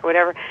racetrack or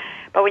whatever.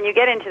 But when you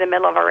get into the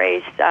middle of a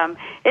race,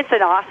 it's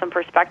an awesome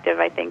perspective,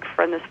 I think,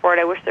 from the sport.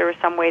 I wish there was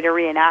some way to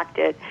reenact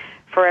it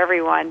for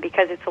everyone,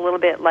 because it's a little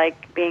bit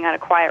like being on a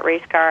quiet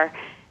race car,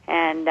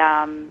 and,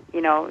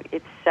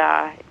 it's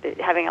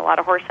having a lot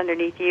of horse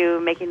underneath you,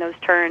 making those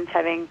turns,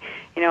 having,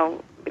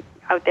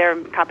 out there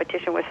in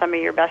competition with some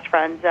of your best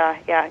friends.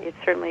 It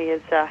certainly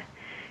is...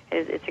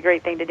 It's a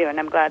great thing to do, and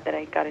I'm glad that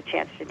I got a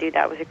chance to do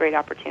that. It was a great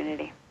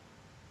opportunity.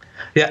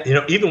 Yeah,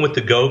 even with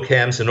the go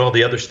cams and all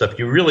the other stuff,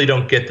 you really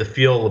don't get the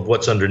feel of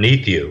what's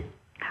underneath you.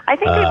 I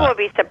think people will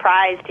be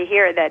surprised to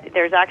hear that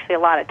there's actually a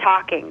lot of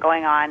talking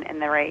going on in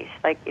the race.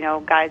 Like,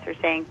 guys are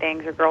saying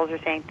things or girls are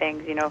saying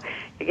things. You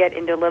get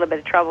into a little bit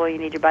of trouble, you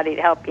need your buddy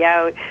to help you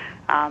out.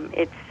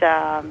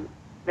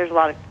 There's a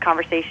lot of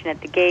conversation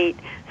at the gate.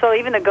 So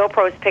even the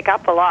GoPros pick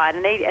up a lot,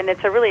 and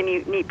it's a really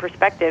neat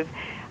perspective.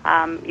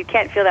 You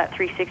can't feel that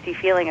 360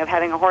 feeling of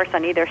having a horse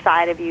on either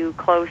side of you,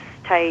 close,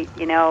 tight.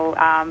 The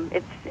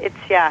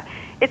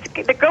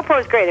GoPro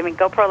is great. I mean,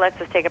 GoPro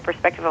lets us take a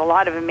perspective of a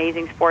lot of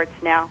amazing sports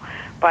now,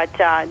 but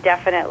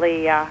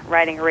definitely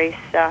riding a race.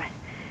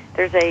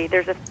 There's a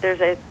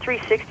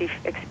 360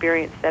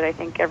 experience that I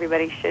think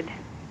everybody should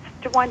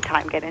one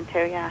time get into.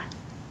 Yeah.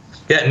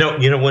 Yeah. No.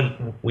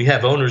 When we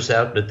have owners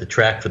out at the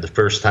track for the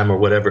first time or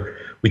whatever,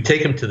 we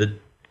take them to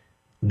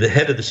the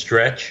head of the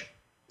stretch.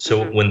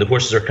 So when the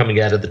horses are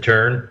coming out of the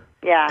turn,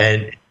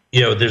 and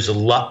there's a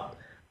lot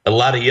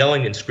of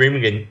yelling and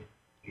screaming and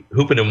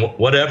hooping and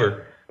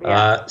whatever,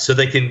 so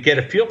they can get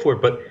a feel for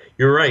it. But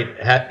you're right.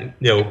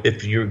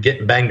 If you're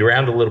getting banged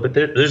around a little bit,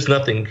 there's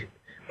nothing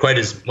quite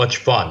as much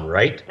fun,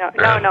 right?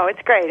 No,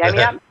 it's great. I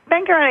mean, I'm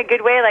banged around in a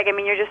good way.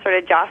 You're just sort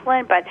of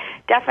jostling, but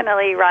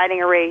definitely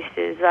riding a race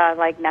is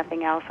like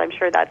nothing else. I'm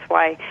sure that's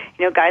why,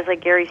 guys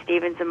like Gary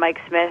Stevens and Mike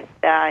Smith,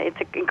 it's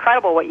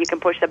incredible what you can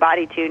push the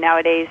body to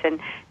nowadays,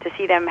 and to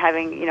see them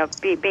having,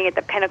 being at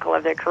the pinnacle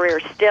of their career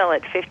still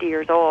at 50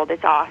 years old,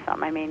 it's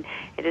awesome. I mean,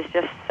 it is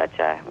just such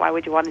a, why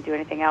would you want to do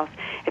anything else?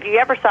 If you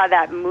ever saw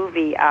that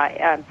movie,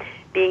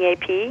 Being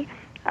AP,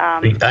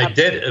 I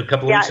did a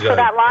couple weeks ago. So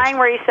that line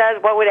where he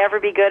says, "What would ever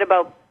be good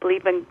about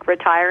bleeping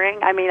retiring?"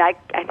 I mean, I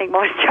think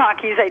most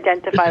jockeys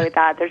identify with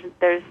that.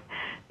 There's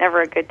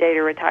never a good day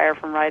to retire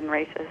from riding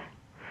races.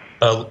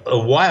 A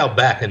while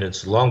back, and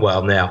it's a long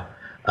while now,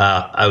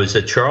 I was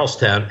at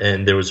Charlestown,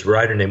 and there was a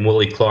rider named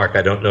Willie Clark.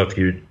 I don't know if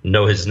you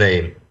know his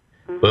name,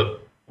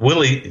 but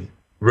Willie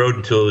rode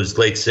until his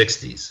late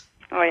 60s.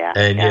 Oh yeah,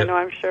 and, no,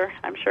 I'm sure.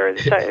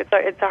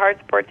 It's a hard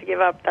sport to give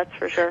up. That's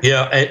for sure.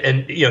 Yeah,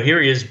 and here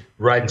he is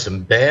riding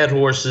some bad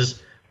horses,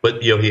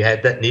 but he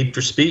had that need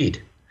for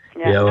speed.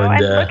 Yeah,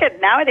 and look at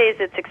nowadays,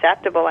 it's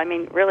acceptable. I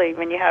mean, really,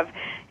 when you have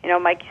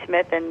Mikey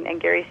Smith and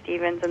Gary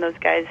Stevens and those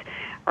guys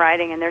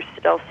riding, and they're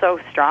still so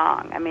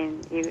strong. I mean,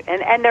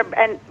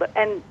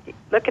 and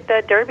look at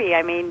the Derby.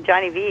 I mean,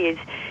 Johnny V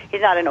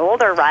he's not an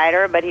older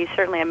rider, but he's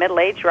certainly a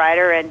middle-aged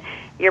rider, and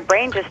your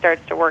brain just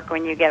starts to work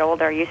when you get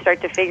older. You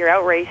start to figure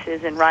out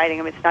races and riding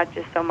them. It's not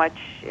just so much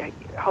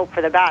hope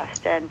for the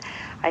best. And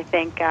I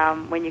think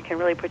when you can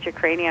really put your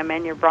cranium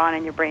and your brawn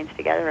and your brains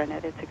together in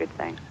it, it's a good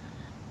thing.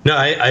 No,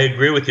 I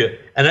agree with you.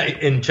 And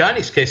in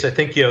Johnny's case, I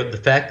think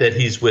the fact that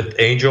he's with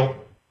Angel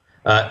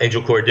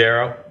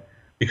Cordero,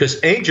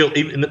 because Angel,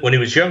 even when he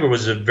was younger,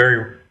 was a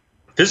very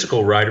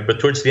physical rider, but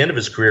towards the end of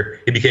his career,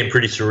 he became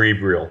pretty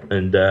cerebral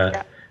and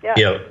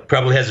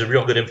probably has a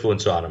real good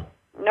influence on him.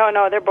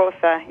 No, they're both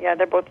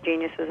they're both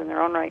geniuses in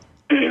their own right.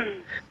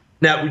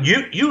 Now,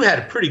 you had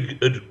a pretty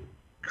good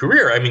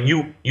career. I mean,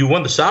 you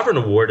won the Sovereign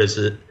Award as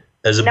a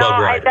bug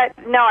rider.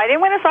 I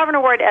didn't win a Sovereign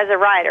Award as a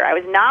rider. I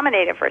was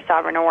nominated for a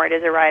Sovereign Award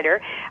as a rider.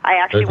 I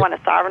actually won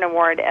a Sovereign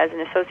Award as an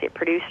associate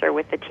producer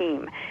with the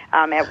team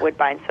at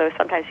Woodbine. So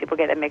sometimes people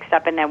get it mixed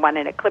up, and then won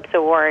an Eclipse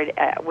Award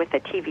with a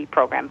TV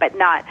program, but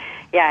not.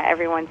 Yeah,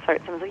 everyone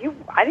starts. Someone's like,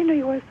 I didn't know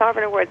you won a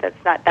Sovereign Award.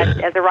 That's not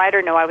that. As a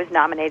rider, no, I was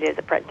nominated as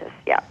apprentice.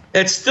 Yeah.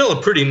 It's still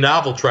a pretty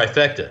novel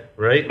trifecta,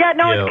 right? Yeah,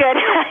 no, it's good.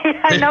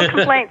 I have no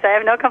complaints. I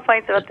have no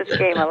complaints about this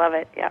game. I love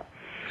it. Yeah.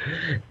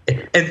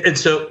 And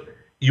so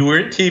you were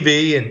in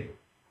TV, and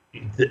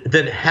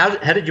then how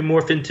did you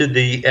morph into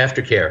the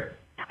aftercare?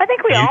 I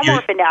think we all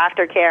morph into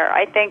aftercare.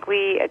 I think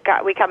we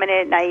come in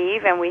it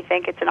naive, and we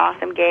think it's an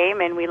awesome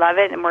game, and we love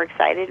it, and we're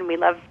excited, and we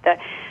love the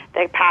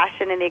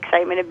passion and the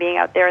excitement of being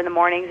out there in the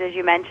mornings, as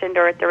you mentioned,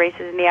 or at the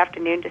races in the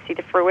afternoon to see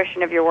the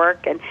fruition of your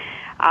work. And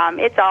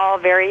it's all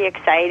very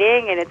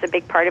exciting, and it's a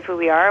big part of who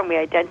we are, and we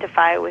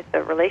identify with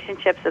the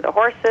relationships of the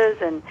horses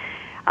and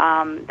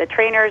the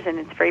trainers, and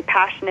it's very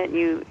passionate.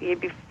 And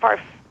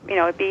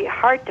it'd be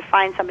hard to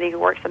find somebody who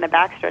works on the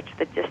backstretch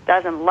that just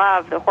doesn't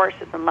love the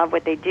horses and love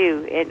what they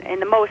do. In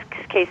the most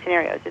case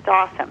scenarios, it's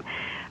awesome.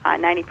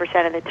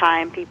 90% of the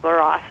time, people are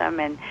awesome,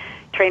 and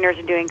trainers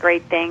are doing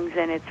great things,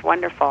 and it's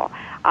wonderful.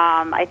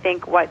 I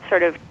think what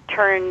sort of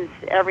turns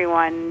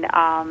everyone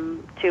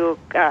to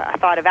a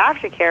thought of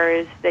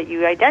aftercare is that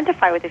you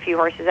identify with a few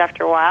horses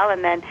after a while,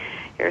 and then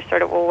you're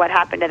sort of, well, what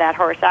happened to that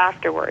horse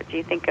afterwards?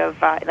 You think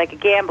of like a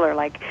gambler,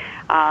 like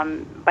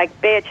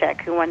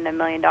Bayachek, who won the $1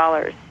 million.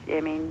 I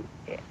mean,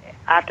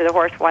 after the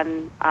horse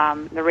won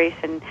the race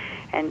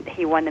and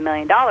he won the $1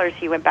 million,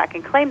 he went back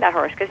and claimed that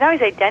horse because now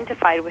he's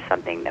identified with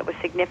something that was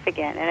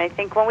significant. And I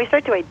think when we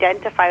start to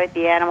identify with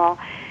the animal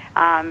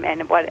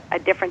and what a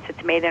difference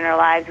it's made in our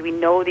lives, we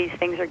know these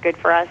things are good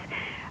for us.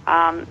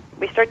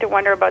 We start to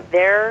wonder about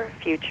their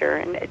future.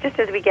 And just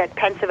as we get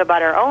pensive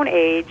about our own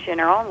age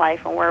and our own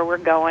life and where we're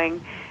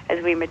going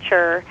as we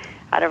mature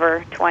out of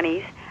our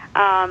 20s,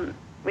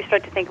 we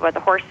start to think about the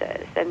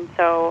horses. And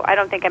so I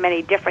don't think I'm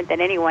any different than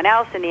anyone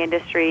else in the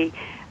industry.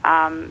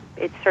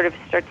 It sort of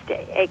starts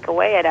to ache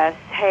away at us,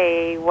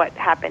 hey, what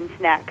happens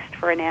next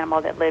for an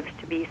animal that lives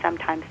to be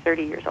sometimes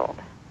 30 years old?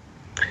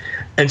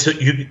 And so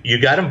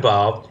you got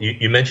involved.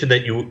 You mentioned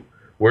that you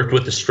worked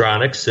with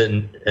Astronics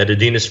at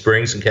Adena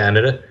Springs in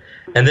Canada.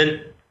 And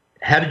then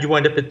how did you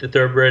wind up at the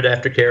Thoroughbred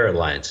Aftercare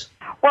Alliance?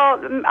 Well,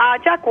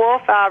 Jack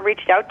Wolf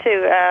reached out to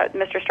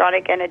Mr.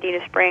 Stronach and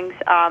Adena Springs,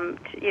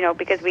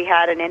 because we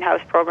had an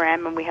in-house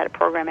program, and we had a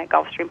program at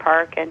Gulfstream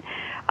Park and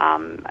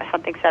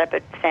something set up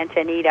at Santa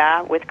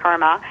Anita with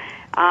Karma.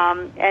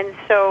 And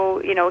so,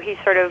 he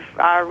sort of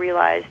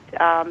realized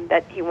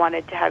that he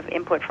wanted to have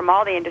input from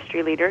all the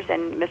industry leaders,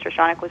 and Mr.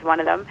 Stronach was one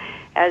of them,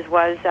 as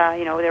was,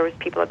 there was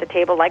people at the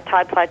table like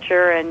Todd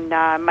Pletcher and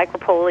Mike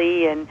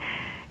Rapoli and,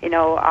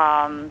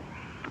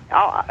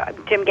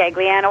 Jim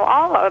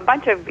Gagliano, a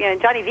bunch of,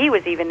 Johnny V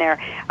was even there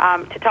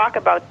to talk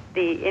about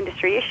the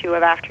industry issue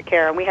of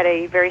aftercare. And we had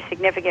a very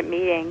significant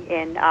meeting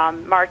in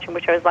March, in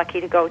which I was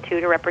lucky to go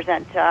to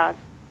represent the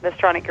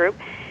Stronach Group.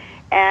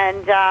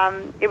 And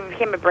it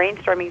became a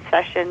brainstorming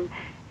session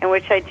in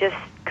which I just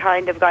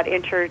kind of got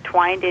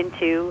intertwined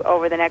into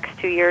over the next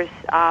 2 years,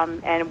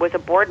 and was a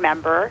board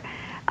member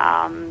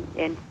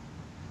in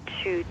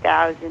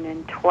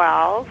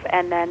 2012,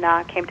 and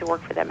then came to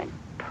work for them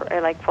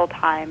full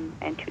time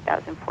in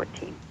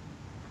 2014.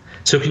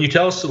 So can you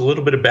tell us a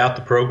little bit about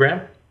the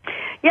program?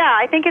 Yeah,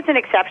 I think it's an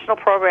exceptional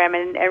program,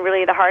 and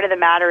really the heart of the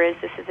matter is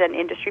this is an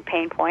industry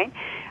pain point.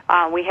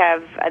 We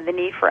have the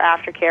need for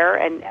aftercare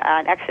and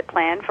an exit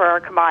plan for our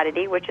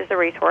commodity, which is the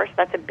racehorse.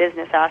 That's a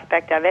business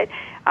aspect of it.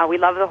 We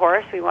love the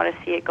horse. We want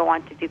to see it go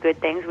on to do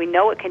good things. We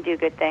know it can do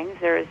good things.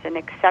 There is an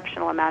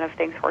exceptional amount of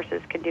things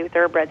horses can do,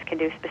 thoroughbreds can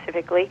do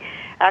specifically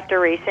after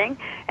racing.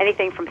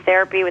 Anything from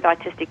therapy with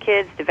autistic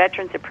kids to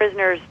veterans to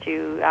prisoners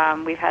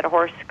to we've had a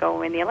horse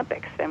go in the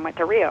Olympics and went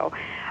to Rio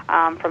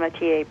from a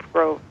TA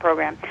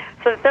program.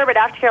 So the Thoroughbred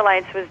Aftercare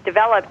Alliance was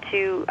developed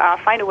to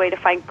find a way to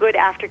find good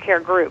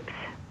aftercare groups,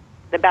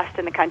 the best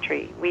in the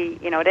country. We,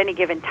 at any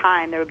given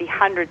time, there would be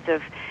hundreds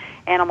of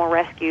animal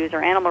rescues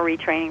or animal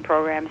retraining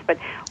programs, but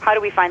how do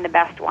we find the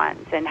best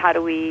ones, and how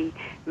do we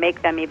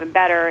make them even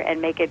better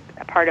and make it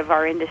a part of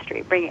our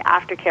industry, bring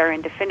aftercare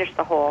in to finish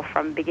the whole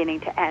from beginning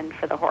to end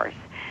for the horse.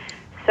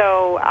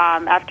 So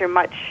after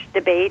much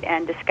debate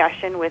and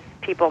discussion with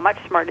people much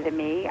smarter than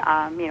me,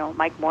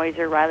 Mike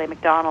Moiser, Riley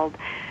McDonald,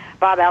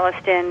 Bob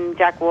Elliston,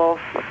 Jack Wolf,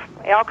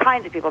 all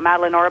kinds of people,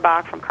 Madeline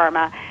Orbach from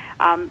Karma,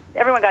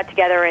 everyone got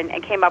together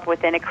and came up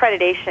with an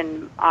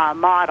accreditation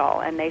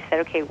model, and they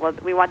said, okay, well,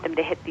 we want them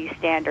to hit these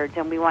standards,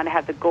 and we want to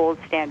have the gold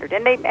standard.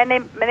 And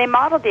they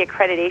modeled the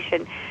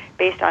accreditation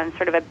based on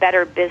sort of a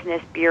Better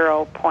Business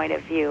Bureau point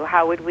of view.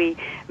 How would we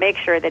make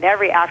sure that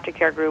every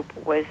aftercare group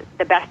was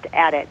the best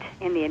at it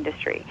in the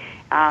industry?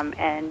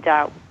 And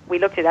we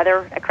looked at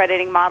other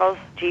accrediting models,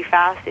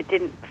 GFAS. It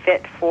didn't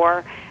fit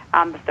for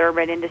the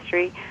thoroughbred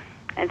industry.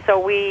 And so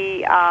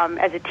we,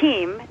 as a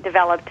team,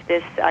 developed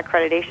this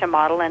accreditation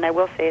model, and I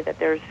will say that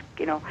there's,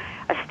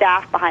 a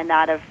staff behind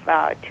that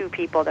of 2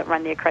 people that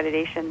run the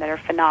accreditation that are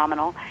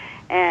phenomenal,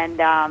 and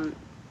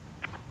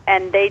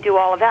they do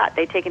all of that.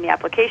 They take in the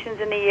applications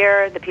in the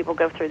year. The people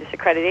go through this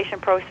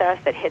accreditation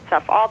process that hits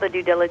off all the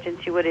due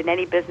diligence you would in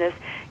any business.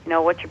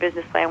 What's your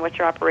business plan? What's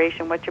your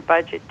operation? What's your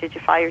budget? Did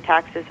you file your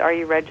taxes? Are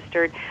you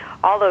registered?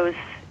 All those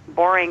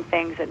boring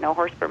things that no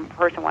horse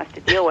person wants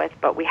to deal with,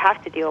 but we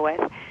have to deal with,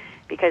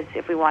 because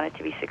if we want it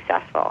to be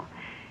successful.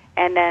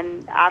 And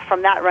then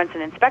from that runs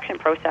an inspection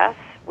process,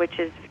 which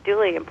is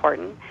duly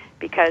important,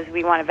 because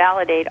we want to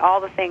validate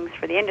all the things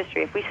for the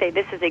industry. If we say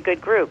this is a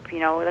good group,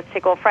 let's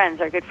take old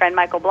friends, our good friend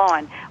Michael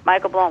Blowen.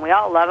 Michael Blowen, we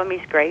all love him,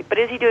 he's great, but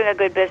is he doing a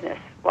good business?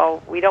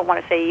 Well, we don't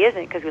want to say he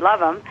isn't because we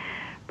love him,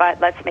 but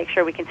let's make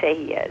sure we can say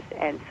he is.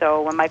 And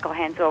so when Michael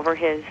hands over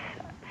his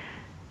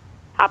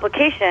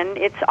application,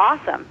 it's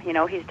awesome.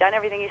 He's done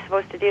everything he's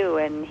supposed to do,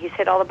 and he's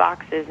hit all the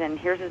boxes, and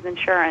here's his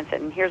insurance,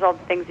 and here's all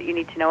the things that you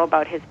need to know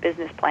about his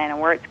business plan and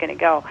where it's going to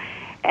go.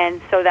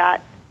 And so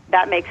that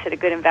makes it a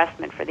good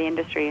investment for the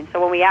industry. And so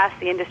when we ask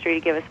the industry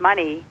to give us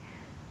money,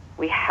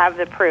 we have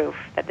the proof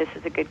that this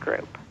is a good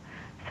group.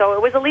 So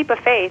it was a leap of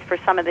faith for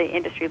some of the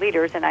industry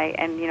leaders,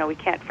 and we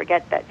can't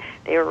forget that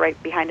they were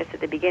right behind us at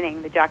the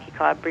beginning. The Jockey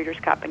Club, Breeders'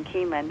 Cup, and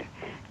Keeneland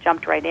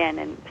jumped right in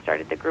and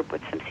started the group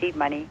with some seed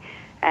money.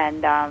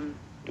 And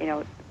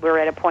we're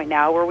at a point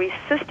now where we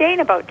sustain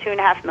about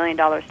 $2.5 million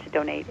to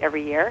donate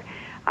every year.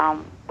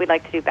 We'd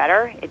like to do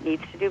better. It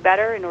needs to do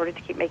better in order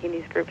to keep making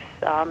these groups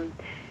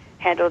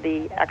handle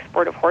the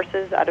export of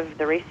horses out of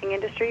the racing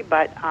industry,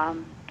 but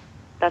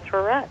that's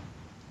where we're at.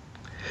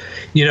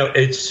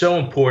 It's so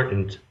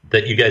important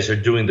that you guys are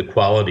doing the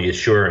quality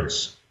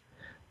assurance.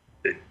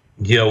 And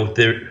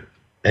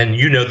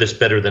you know this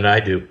better than I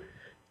do.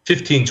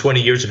 15,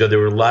 20 years ago, there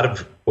were a lot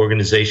of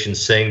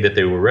organizations saying that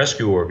they were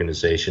rescue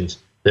organizations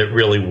that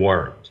really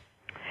weren't.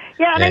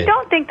 Yeah, and I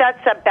don't think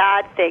that's a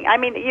bad thing. I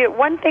mean,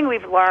 one thing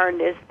we've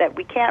learned is that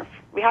we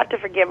have to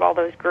forgive all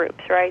those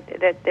groups, right?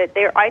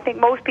 I think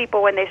most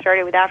people, when they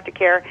started with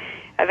aftercare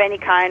of any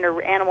kind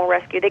or animal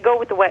rescue, they go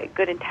with the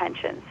good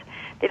intentions.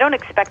 They don't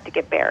expect to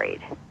get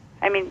buried.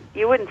 I mean,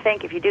 you wouldn't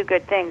think if you do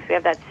good things, we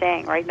have that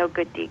saying, right? No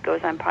good deed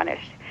goes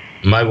unpunished.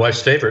 My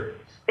wife's favorite.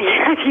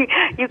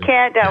 You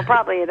can't,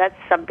 probably that's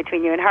something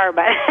between you and her,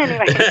 but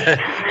anyway.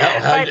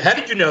 How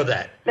did you know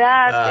that?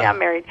 Yeah, I'm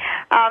married.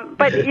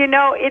 But,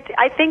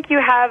 I think you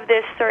have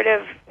this sort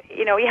of,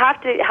 you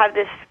have to have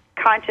this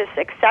conscious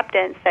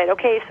acceptance that,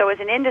 okay, so as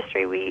an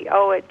industry, we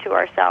owe it to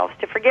ourselves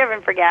to forgive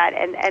and forget,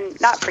 and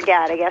not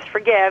forget, I guess,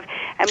 forgive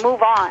and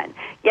move on.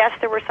 Yes,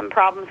 there were some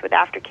problems with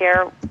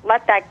aftercare.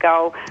 Let that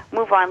go.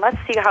 Move on. Let's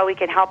see how we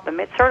can help them.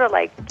 It's sort of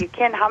like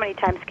how many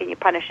times can you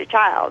punish a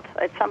child?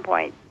 At some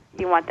point,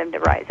 you want them to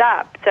rise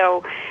up.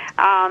 So,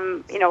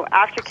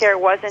 aftercare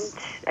wasn't,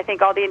 I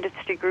think all the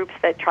industry groups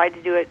that tried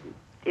to do it,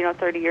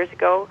 30 years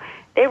ago,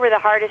 they were the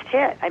hardest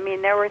hit. I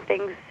mean, there were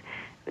things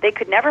they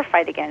could never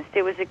fight against.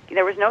 There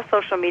was no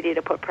social media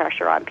to put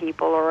pressure on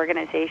people or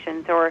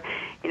organizations, or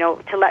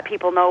to let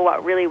people know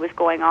what really was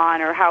going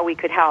on or how we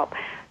could help.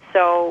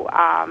 So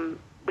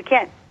we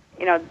can't.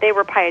 They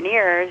were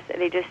pioneers.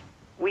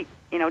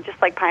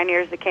 Just like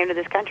pioneers that came to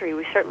this country,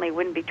 we certainly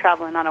wouldn't be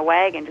traveling on a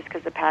wagon just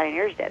because the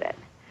pioneers did it,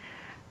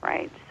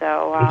 right?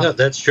 So no,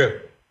 that's true.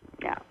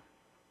 Yeah,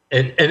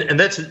 and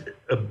that's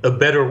a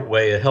better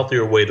way, a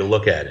healthier way to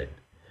look at it.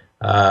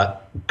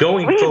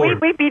 Going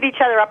forward, we beat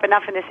each other up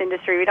enough in this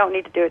industry. We don't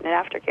need to do it in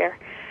aftercare.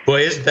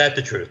 Boy, isn't that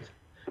the truth?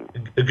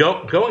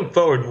 Going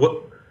forward,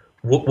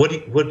 what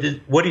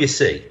do you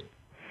see?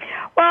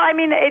 Well, I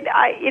mean,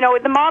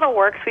 the model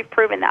works. We've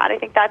proven that. I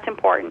think that's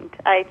important.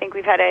 I think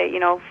we've had a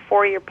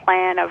 4-year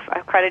plan of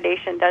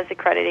accreditation. Does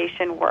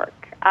accreditation work?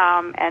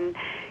 And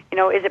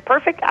is it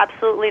perfect?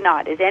 Absolutely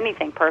not. Is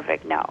anything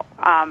perfect? No.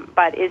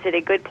 But is it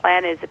a good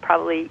plan? Is it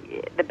probably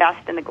the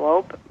best in the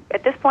globe?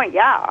 At this point,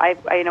 yeah.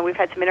 We've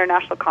had some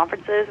international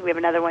conferences. We have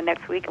another one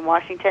next week in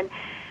Washington.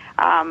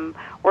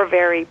 We're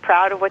very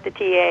proud of what the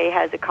TA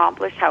has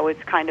accomplished, how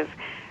it's kind of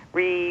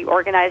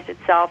reorganized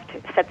itself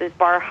to set this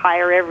bar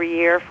higher every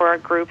year for our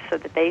groups so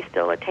that they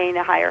still attain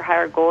a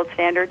higher gold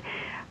standard.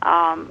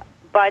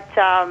 But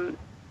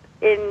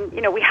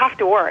we have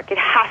to work. It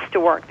has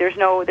to work. There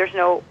isn't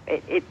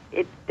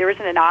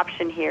an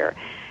option here.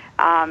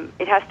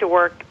 It has to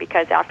work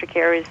because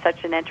aftercare is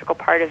such an integral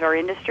part of our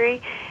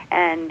industry,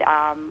 and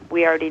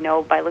we already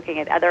know by looking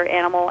at other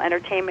animal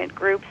entertainment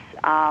groups,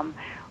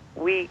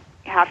 we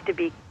have to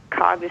be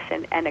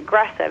cognizant and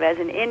aggressive as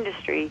an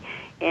industry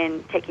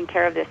in taking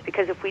care of this,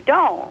 because if we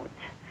don't,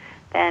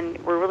 then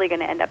we're really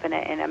going to end up in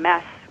a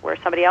mess where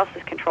somebody else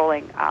is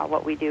controlling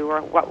what we do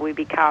or what we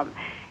become.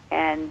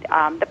 And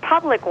the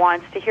public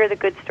wants to hear the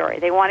good story.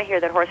 They want to hear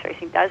that horse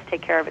racing does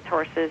take care of its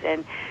horses,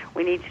 and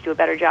we need to do a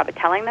better job of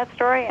telling that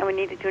story, and we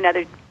need to do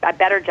a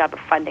better job of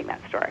funding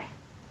that story.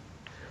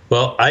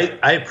 Well,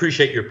 I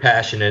appreciate your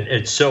passion, and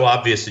it's so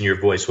obvious in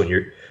your voice when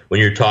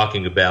you're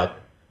talking about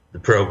the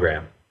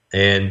program,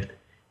 and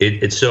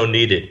it's so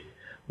needed.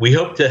 We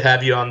hope to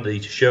have you on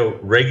the show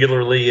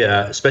regularly,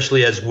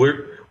 especially as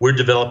we're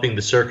developing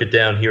the circuit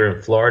down here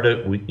in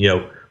Florida. We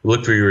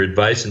look for your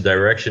advice and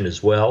direction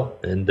as well.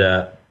 And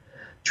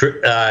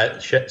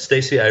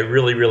Stacie, I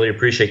really, really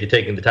appreciate you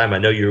taking the time. I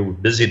know you were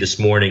busy this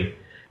morning,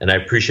 and I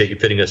appreciate you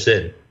fitting us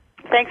in.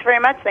 Thanks very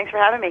much. Thanks for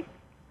having me.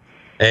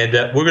 And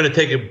we're going to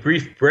take a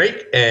brief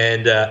break,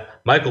 and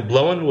Michael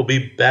Blowen will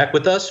be back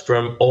with us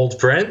from Old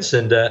Friends,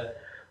 and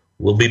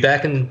we'll be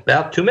back in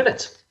about 2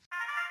 minutes.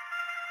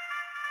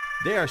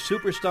 They are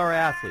superstar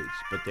athletes,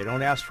 but they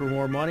don't ask for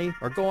more money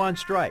or go on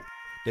strike.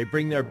 They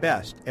bring their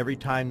best every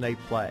time they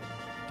play.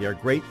 They are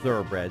great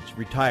thoroughbreds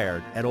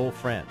retired at Old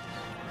Friends.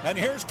 And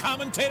here's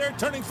commentator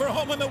turning for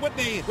home in the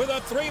Whitney with a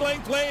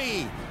 3-length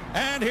lead.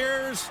 And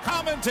here's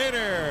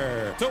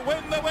commentator to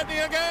win the Whitney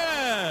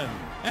again.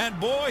 And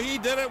boy, he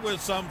did it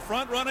with some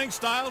front-running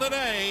style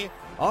today.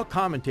 All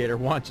commentator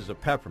wants is a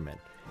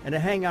peppermint and to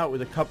hang out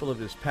with a couple of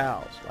his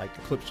pals, like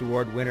Eclipse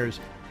Award winners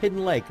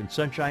Hidden Lake and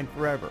Sunshine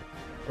Forever,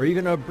 or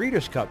even a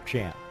Breeders' Cup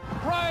champ.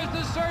 Prize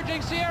the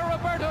surging Sierra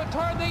Roberto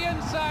toward the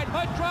inside.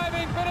 A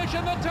driving finish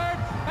in the turn,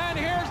 and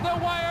here's the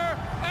wire,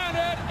 and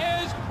it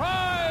is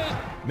Prize.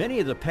 Many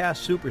of the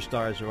past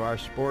superstars of our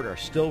sport are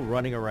still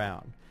running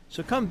around.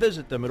 So come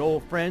visit them at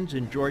Old Friends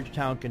in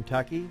Georgetown,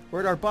 Kentucky, or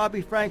at our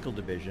Bobby Frankel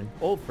division,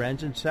 Old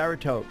Friends in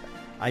Saratoga.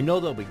 I know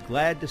they'll be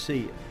glad to see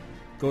you.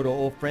 Go to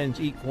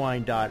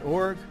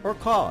oldfriendsequine.org or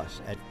call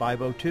us at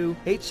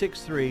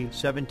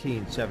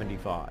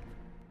 502-863-1775.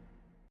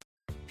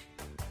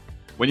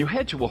 When you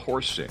head to a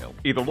horse sale,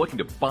 either looking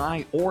to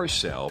buy or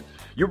sell,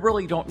 you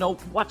really don't know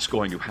what's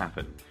going to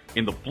happen.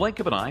 In the blink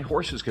of an eye,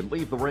 horses can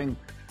leave the ring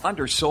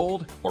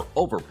undersold or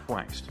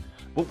overpriced.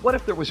 But what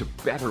if there was a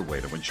better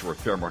way to ensure a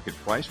fair market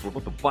price for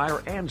both the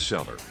buyer and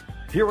seller?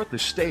 Here at the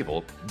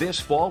stable, this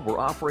fall, we're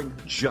offering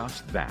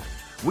just that.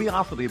 We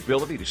offer the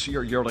ability to see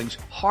your yearlings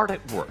hard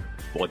at work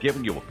while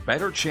giving you a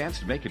better chance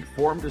to make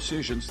informed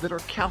decisions that are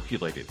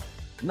calculated,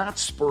 not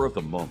spur of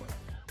the moment.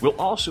 We'll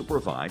also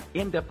provide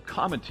in-depth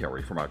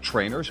commentary from our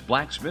trainers,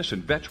 blacksmiths,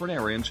 and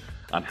veterinarians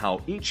on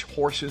how each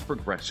horse is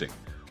progressing.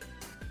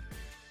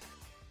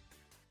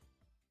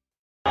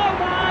 And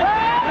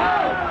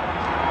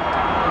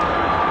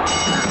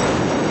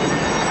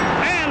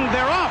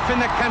they're off in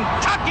the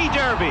Kentucky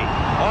Derby.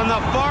 On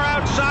the far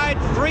outside,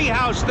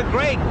 Freehouse the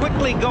Gray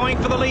quickly going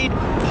for the lead.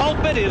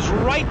 Pulpit is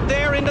right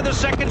there into the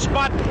second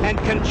spot, and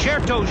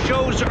Concerto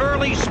shows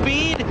early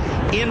speed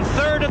in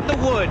third at the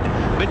Wood.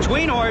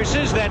 Between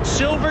horses, that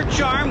Silver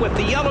Charm with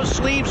the yellow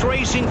sleeves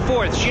racing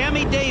fourth.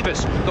 Shammy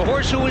Davis, the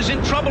horse who was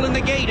in trouble in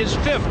the gate, is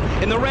fifth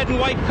in the red and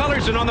white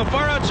colors. And on the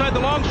far outside, the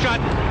long shot,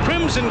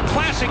 Crimson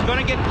Classic going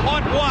to get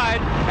caught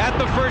wide at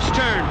the first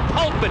turn.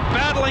 Pulpit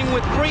battling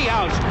with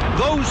Freehouse.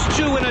 Those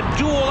two in a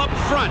duel up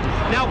front.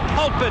 Now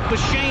Pulpit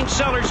with Shane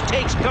Sellers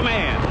takes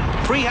command.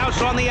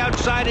 Treehouse on the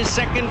outside is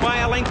second by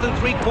a length and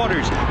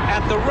 3/4.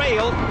 At the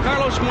rail,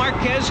 Carlos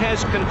Marquez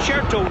has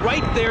Concerto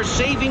right there,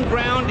 saving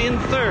ground in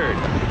third.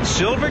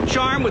 Silver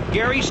Charm with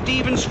Gary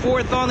Stevens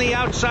fourth on the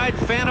outside.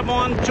 Phantom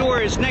on Tour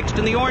is next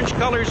in the orange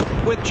colors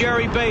with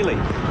Jerry Bailey.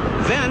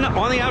 Then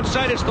on the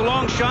outside is the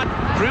long shot,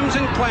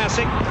 Crimson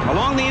Classic.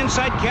 Along the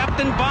inside,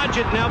 Captain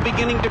Bodgett now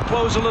beginning to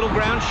close a little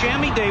ground.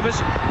 Shammy Davis,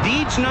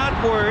 Deeds Not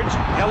Words.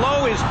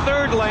 Hello is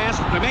third last.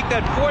 To make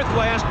that fourth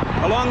last.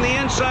 Along the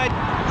inside,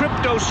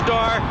 Crypto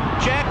Star.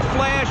 Jack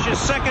Flash is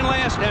second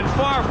last. And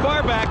far,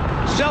 far back,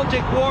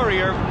 Celtic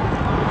Warrior,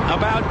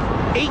 about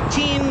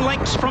 18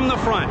 lengths from the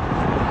front.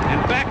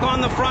 And back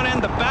on the front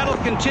end, the battle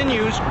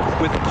continues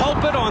with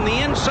Pulpit on the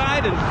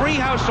inside and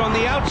Treehouse on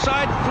the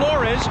outside.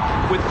 Flores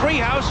with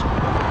Treehouse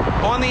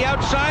on the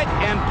outside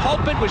and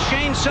Pulpit with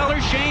Shane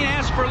Sellers. Shane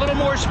asks for a little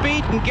more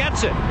speed and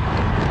gets it.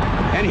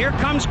 And here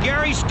comes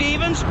Gary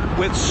Stevens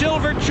with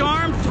Silver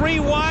Charm,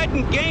 3 wide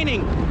and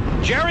gaining.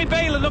 Jerry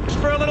Bailey looks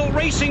for a little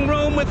racing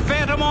room with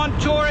Phantom on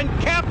Tour, and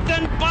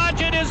Captain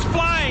Bodgett is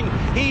flying.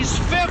 He's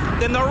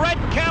fifth in the red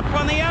cap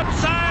on the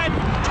outside,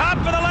 top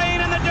of the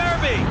lane in the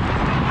Derby.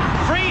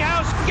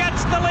 Treehouse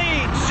gets the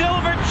lead.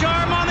 Silver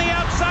Charm on the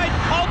outside.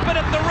 Pulpit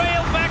at the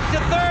rail back to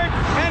third.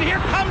 And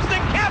here comes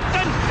the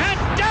captain. And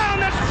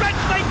down the stretch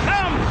they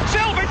come.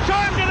 Silver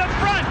Charm to the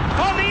front.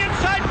 On the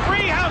inside,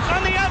 Treehouse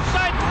on the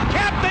outside.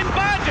 Captain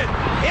Bodgett.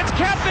 It's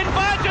Captain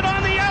Bodgett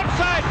on the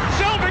outside.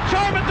 Silver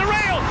Charm at the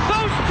rail.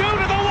 Those two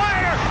to the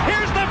wire.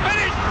 Here's the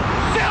finish.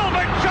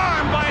 Silver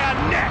Charm by a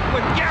neck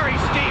with Gary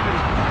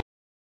Stevens.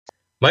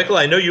 Michael,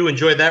 I know you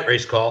enjoyed that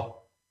race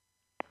call.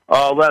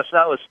 Oh, Les,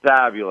 that was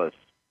fabulous.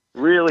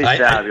 Really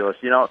fabulous.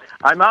 You know,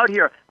 I'm out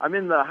here. I'm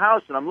in the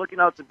house, and I'm looking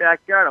out the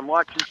backyard. I'm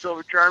watching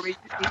Silver Charm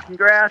eating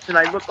grass, and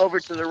I look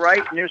over to the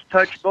right, and there's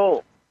Touch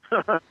Bull.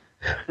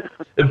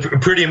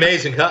 Pretty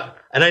amazing, huh?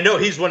 And I know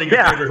he's one of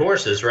your favorite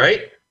horses,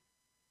 right?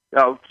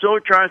 Oh,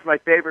 Silver Charm's my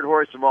favorite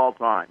horse of all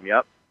time.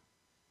 Yep.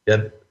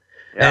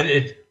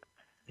 And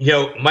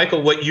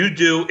Michael, what you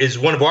do is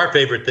one of our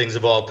favorite things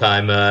of all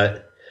time.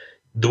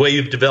 The way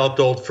you've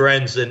developed Old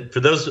Friends, and for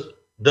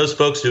those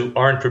folks who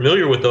aren't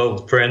familiar with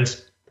Old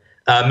Friends,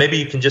 maybe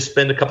you can just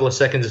spend a couple of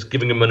seconds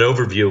giving them an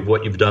overview of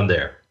what you've done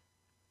there.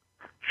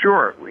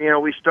 Sure. You know,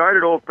 we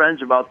started Old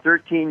Friends about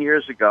 13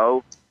 years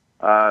ago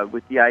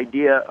with the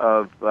idea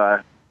of,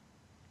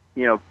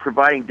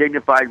 providing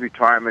dignified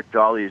retirement to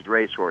all these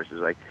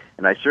racehorses.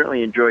 And I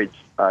certainly enjoyed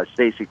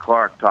Stacie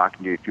Clark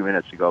talking to you a few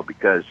minutes ago,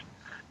 because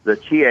the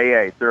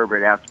TAA,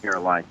 Thoroughbred Aftercare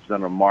Alliance, has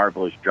done a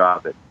marvelous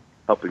job at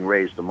helping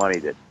raise the money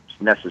that's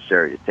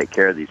necessary to take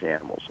care of these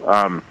animals.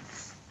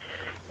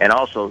 And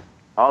also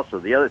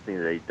the other thing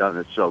that they've done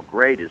that's so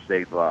great is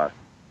they've,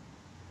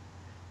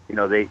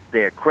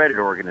 they accredit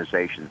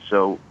organizations.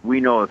 So we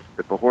know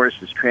if a horse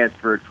is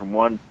transferred from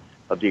one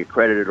of the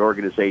accredited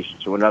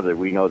organizations to another,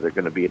 we know they're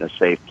going to be in a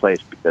safe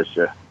place, because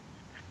the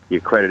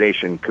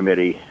accreditation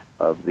committee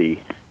of the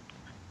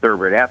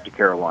Thoroughbred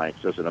Aftercare Alliance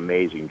does an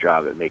amazing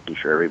job at making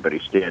sure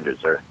everybody's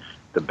standards are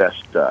the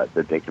best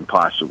that they can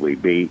possibly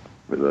be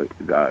for the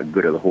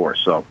good of the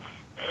horse. So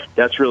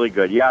that's really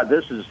good. Yeah,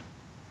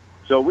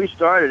 so we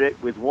started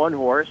it with one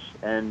horse,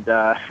 and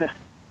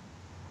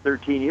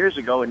 13 years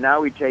ago, and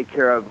now we take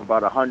care of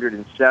about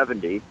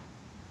 170.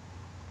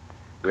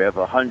 We have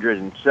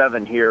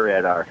 107 here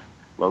at our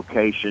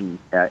location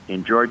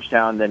in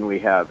Georgetown. Then we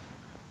have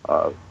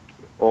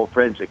Old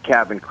Friends at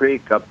Cabin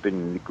Creek up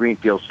in the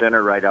Greenfield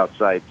Center right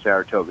outside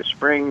Saratoga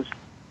Springs.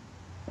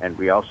 And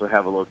we also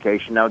have a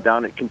location now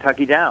down at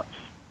Kentucky Downs.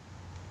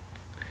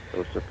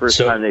 So it's the first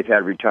time they've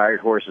had retired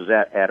horses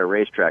at a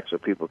racetrack, so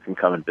people can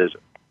come and visit.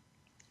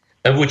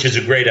 Which is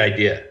a great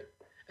idea.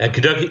 And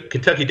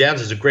Kentucky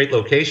Downs is a great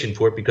location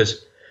for it,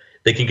 because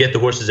they can get the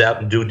horses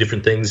out and do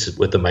different things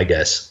with them, I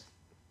guess.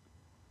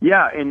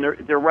 Yeah, and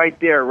they're right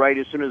there, right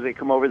as soon as they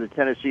come over the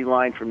Tennessee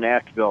line from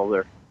Nashville.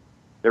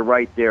 They're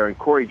right there. And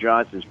Corey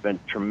Johnson's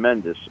been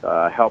tremendous,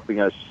 helping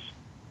us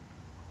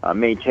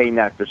maintain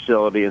that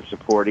facility and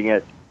supporting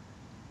it.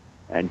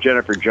 And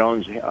Jennifer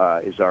Jones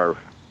is our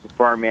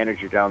farm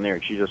manager down there,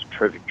 and she does a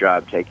terrific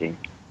job taking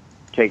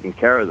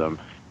care of them.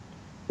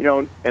 You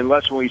know,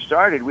 unless when we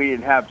started, we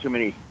didn't have too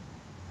many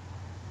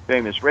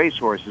famous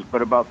racehorses,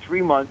 but about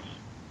 3 months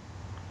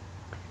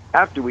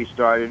after we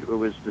started, it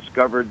was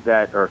discovered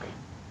that,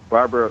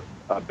 Barbara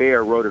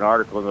Bayer wrote an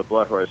article in the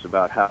Blood Horse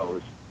about how it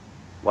was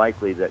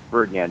likely that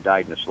Ferdinand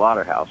died in a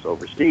slaughterhouse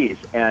overseas.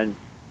 And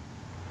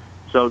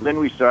so then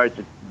we started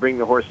to bring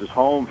the horses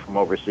home from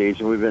overseas,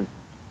 and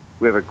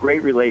we have a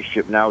great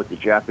relationship now with the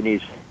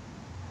Japanese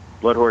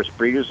Blood Horse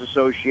Breeders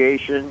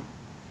Association,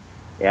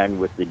 and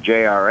with the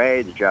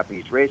JRA, the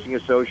Japanese Racing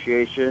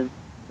Association,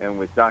 and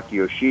with Dr.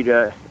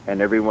 Yoshida and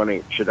everyone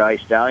at Shidai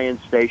Stallion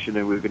Station,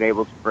 and we've been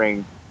able to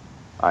bring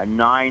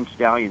 9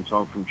 stallions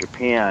home from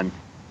Japan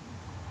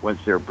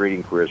once their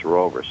breeding careers were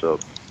over. So,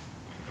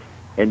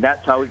 and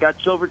that's how we got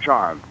Silver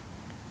Charm.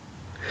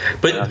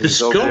 But the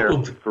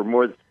scope for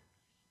more.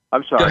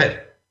 I'm sorry.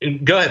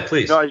 Go ahead,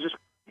 please. No,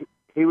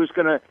 he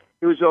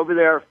was over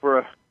there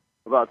for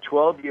about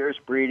 12 years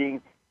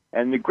breeding,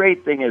 And the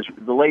great thing is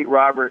the late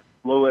Robert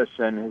Lewis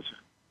and his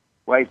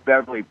wife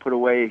Beverly put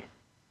away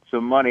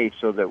some money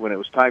so that when it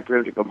was time for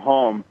him to come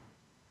home,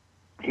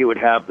 he would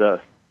have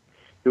the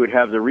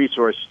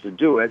resources to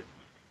do it.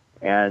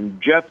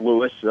 And Jeff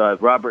Lewis,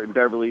 Robert and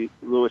Beverly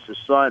Lewis's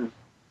son,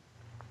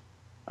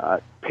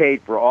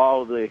 paid for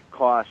all of the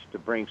costs to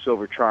bring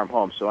Silver Charm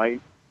home. So I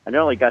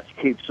not only got to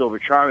keep Silver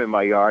Charm in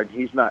my yard,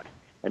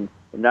 and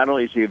not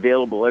only is he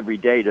available every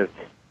day to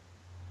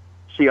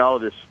see all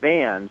of his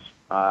fans,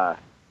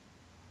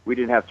 we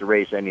didn't have to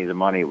raise any of the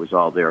money. It was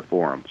all there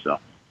for him. So,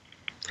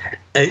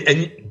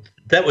 and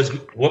that was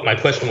what my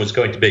question was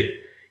going to be.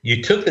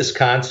 You took this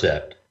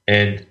concept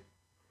and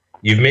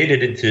you've made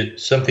it into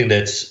something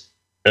that's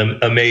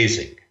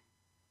amazing.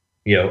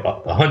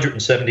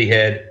 170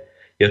 head,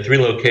 3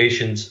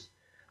 locations,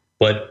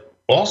 but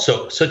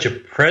also such a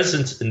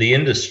presence in the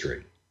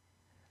industry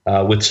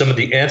with some of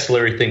the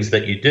ancillary things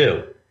that you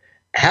do.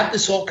 How did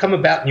this all come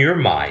about in your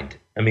mind?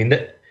 I mean,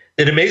 that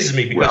amazes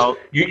me because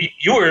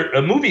you were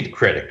a movie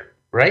critic,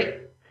 right?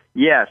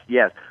 Yes.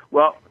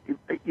 Well,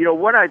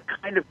 what I've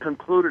kind of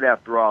concluded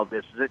after all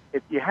this is that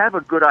if you have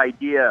a good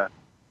idea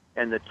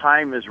and the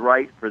time is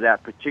right for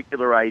that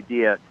particular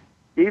idea,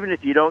 even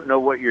if you don't know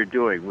what you're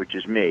doing, which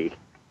is me,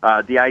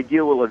 the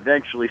idea will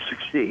eventually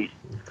succeed.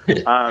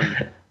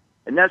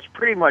 And that's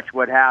pretty much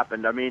what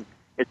happened. I mean,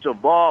 it's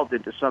evolved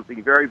into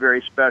something very,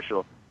 very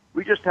special.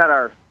 We just had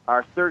our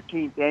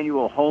 13th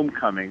annual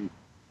homecoming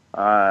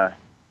on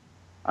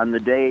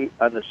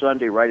the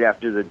Sunday right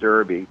after the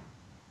Derby.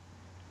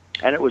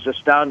 And it was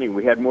astounding.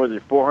 We had more than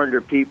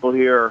 400 people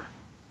here.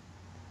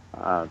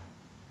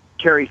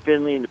 Terry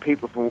Finley and the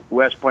people from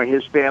West Point,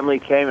 his family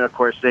came, and of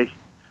course they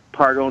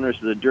part owners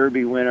of the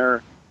Derby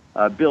winner.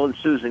 Bill and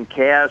Susan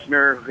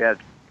Kasner, who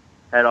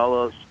had all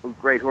those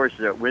great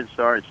horses at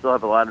Windstar and still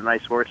have a lot of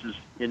nice horses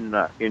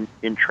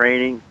in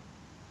training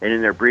and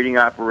in their breeding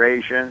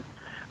operation.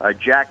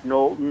 Jack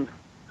Knowlton,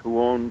 who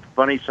owned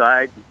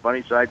Funnyside.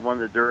 Funnyside won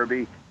the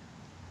Derby.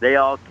 They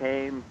all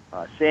came.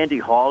 Sandy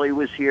Hawley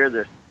was here,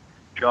 the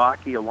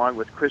jockey, along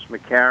with Chris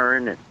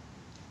McCarron and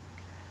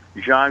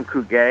Jean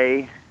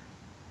Couget.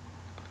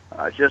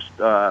 Just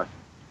an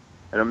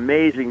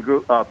amazing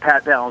group.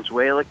 Pat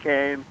Valenzuela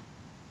came.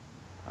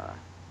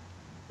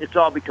 It's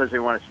all because they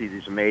want to see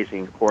these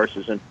amazing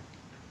horses. And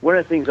one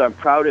of the things I'm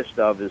proudest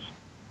of is,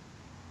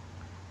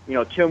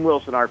 Tim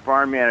Wilson, our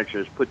farm manager,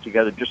 has put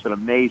together just an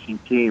amazing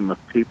team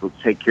of people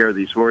to take care of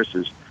these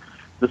horses.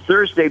 The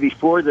Thursday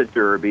before the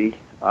Derby,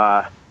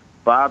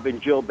 Bob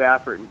and Jill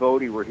Baffert and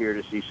Bodie were here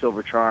to see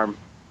Silver Charm,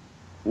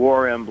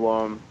 War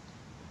Emblem,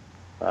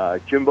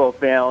 Jimbo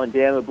Fallon,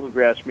 Dan the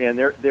Bluegrass Man,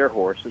 their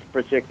horses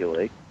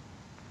particularly.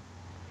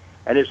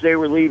 And as they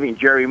were leaving,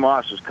 Jerry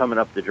Moss was coming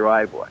up the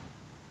driveway.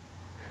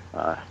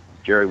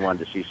 Jerry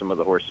wanted to see some of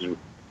the horses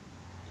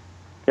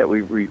that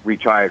we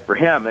retired for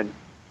him. And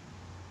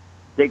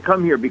they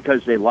come here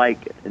because they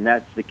like it, and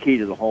that's the key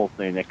to the whole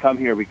thing. They come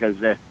here because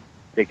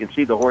they can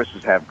see the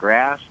horses have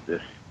grass.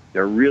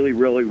 They're really,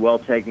 really well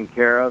taken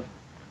care of.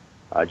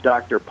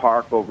 Dr.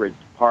 Park over at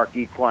Park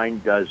Equine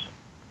does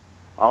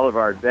all of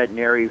our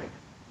veterinary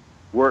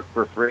work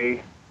for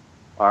free.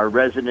 Our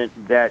resident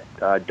vet,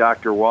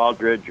 Dr.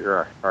 Waldridge,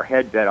 or our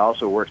head vet,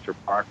 also works for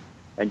Park.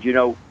 And,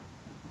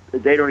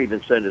 they don't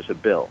even send us a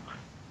bill.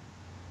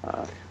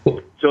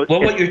 So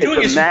what you're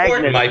doing is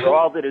important, Michael. For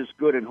all that is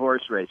good in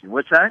horse racing.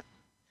 What's that?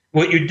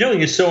 What you're doing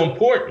is so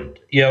important,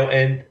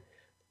 and,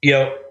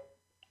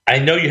 I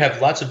know you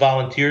have lots of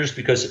volunteers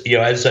because,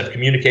 as I've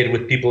communicated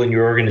with people in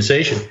your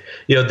organization,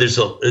 there's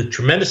a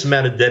tremendous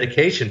amount of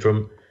dedication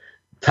from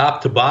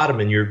top to bottom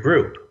in your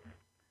group.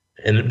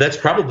 And that's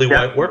probably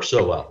why it works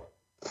so well.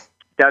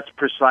 That's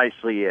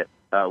precisely it,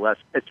 Les.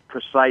 It's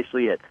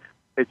precisely it.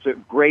 It's a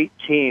great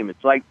team.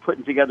 It's like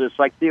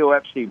Theo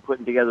Epstein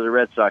putting together the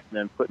Red Sox and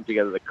then putting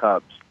together the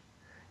Cubs.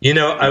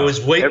 I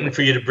was waiting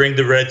for you to bring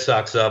the Red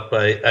Sox up.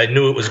 I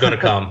knew it was going to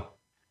come.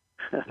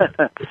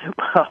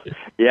 Well,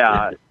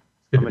 yeah,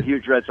 I'm a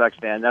huge Red Sox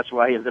fan. That's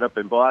why I ended up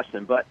in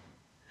Boston. But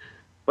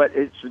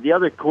it's the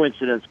other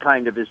coincidence,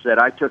 kind of, is that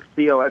I took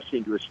Theo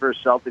Epstein to his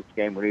first Celtics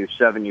game when he was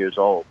 7 years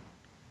old.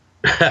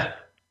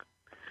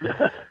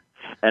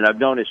 And I've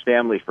known his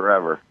family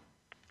forever.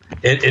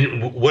 And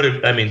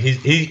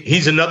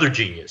he's another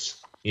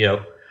genius,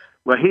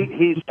 Well,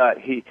 he's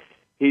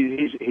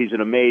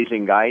an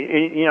amazing guy,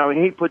 and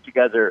he put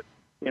together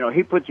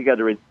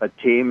a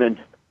team, and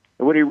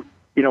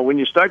when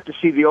you start to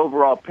see the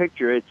overall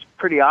picture, it's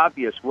pretty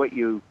obvious what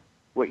you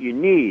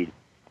need,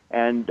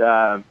 and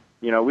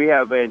we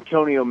have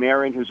Antonio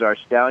Marin, who's our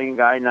stallion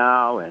guy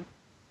now,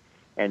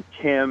 and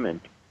Tim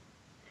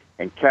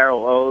and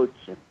Carol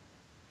Oates, and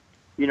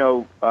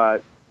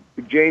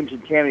James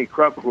and Tammy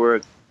Crump, who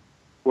are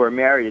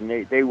married,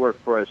 and they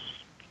work for us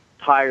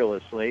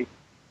tirelessly.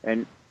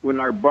 And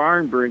when our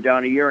barn burned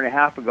down a year and a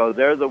half ago,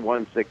 they're the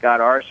ones that got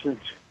arsons.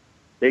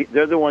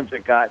 They're the ones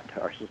that got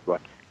arsons.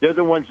 They're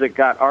the ones that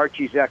got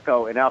Archie's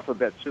Echo and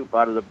Alphabet Soup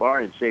out of the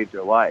barn and saved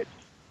their lives.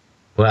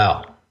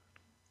 Wow.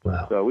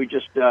 So we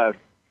just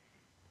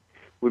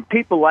when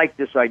people like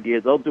this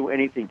idea, they'll do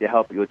anything to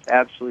help you. It's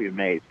absolutely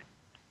amazing.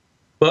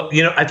 Well,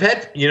 I've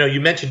had,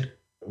 you mentioned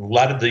a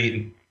lot of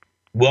the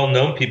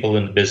well-known people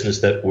in the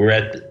business that were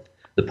at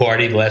the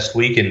party last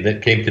week and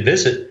that came to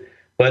visit.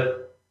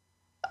 But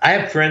I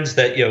have friends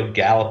that,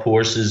 gallop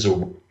horses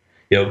or,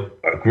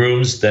 are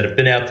grooms that have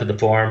been out to the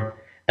farm,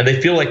 and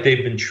they feel like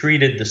they've been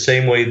treated the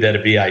same way that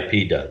a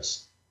VIP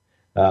does.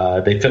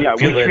 We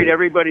treat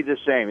everybody the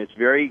same. It's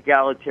very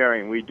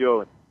egalitarian. We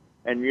do it.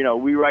 And,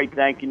 we write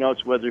thank you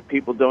notes whether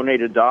people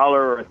donate $1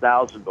 or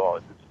 $1,000.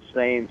 It's the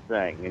same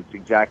thing. It's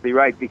exactly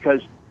right,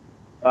 because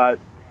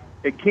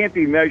it can't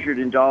be measured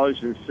in dollars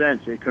and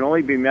cents. It can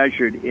only be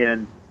measured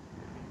in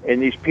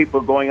these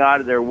people going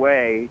out of their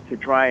way to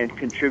try and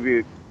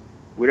contribute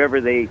whatever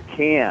they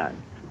can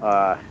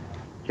to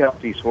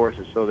help these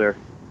horses. So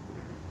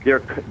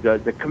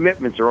the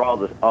commitments are all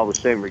the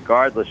same,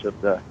 regardless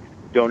of the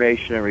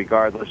donation and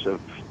regardless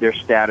of their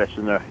status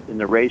in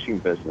the racing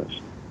business.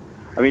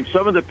 I mean,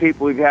 some of the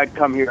people we've had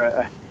come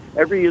here,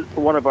 every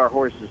one of our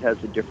horses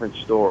has a different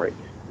story.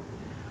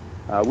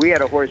 We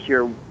had a horse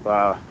here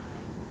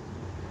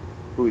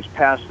who was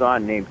passed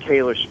on named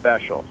Taylor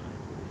Special.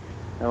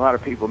 And a lot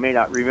of people may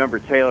not remember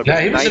Taylor.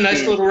 Yeah, he was a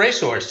nice little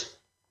racehorse.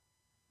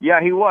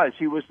 Yeah, he was.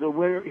 He was the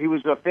winner. He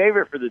was the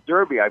favorite for the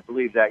Derby, I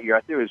believe, that year.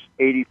 I think it was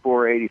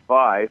 84,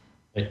 85.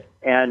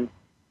 And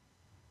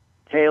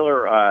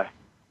Taylor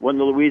won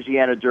the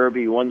Louisiana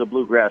Derby, won the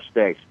Bluegrass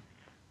Stakes.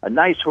 A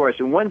nice horse.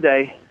 And one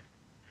day,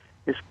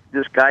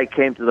 this guy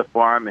came to the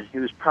farm, and he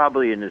was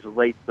probably in his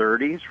late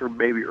 30s or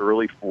maybe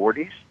early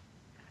 40s.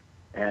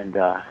 And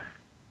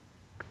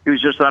he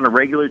was just on a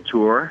regular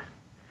tour.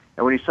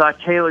 And when he saw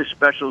Taylor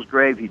Special's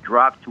grave, he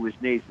dropped to his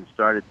knees and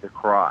started to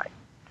cry.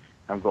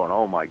 I'm going,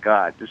 oh, my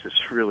God, this is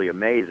really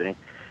amazing.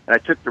 And I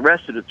took the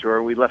rest of the tour,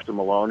 and we left him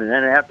alone. And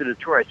then after the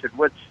tour, I said,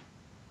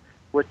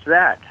 what's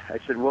that? I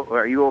said, well,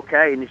 are you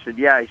okay? And he said,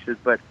 yeah. He said,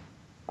 but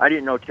I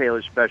didn't know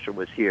Taylor Special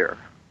was here.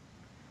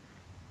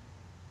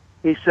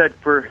 He said,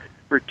 for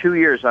 2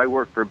 years, I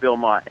worked for Bill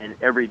Mott, and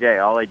every day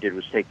all I did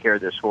was take care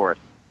of this horse.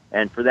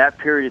 And for that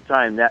period of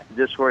time,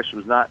 this horse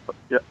was not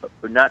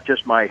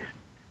just my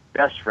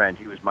best friend,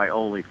 he was my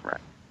only friend.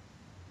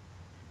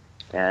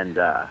 And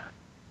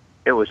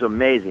it was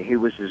amazing. He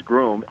was his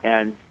groom.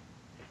 And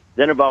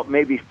then about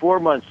maybe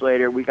 4 months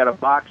later, we got a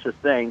box of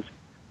things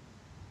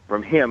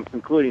from him,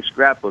 including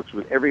scrapbooks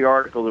with every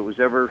article that was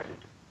ever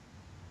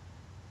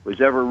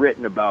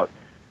written about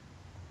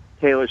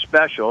Taylor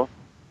Special,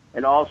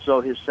 and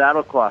also his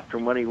saddle cloth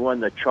from when he won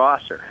the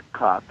Chaucer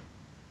Cup,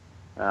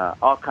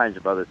 all kinds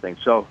of other things.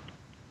 So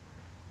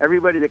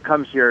everybody that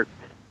comes here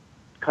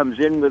comes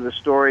in with a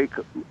story,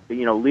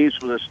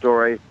 leaves with a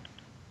story.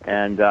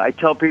 And I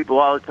tell people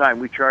all the time,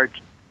 we charge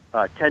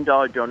a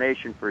 $10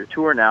 donation for a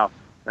tour now.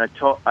 And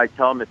I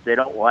tell them if they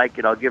don't like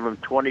it, I'll give them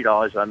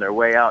 $20 on their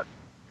way out.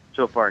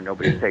 So far,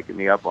 nobody's taken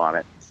me up on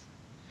it.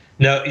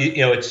 No,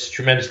 it's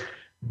tremendous.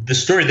 The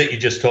story that you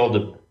just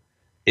told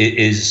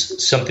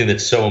is something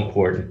that's so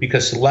important,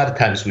 because a lot of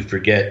times we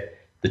forget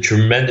the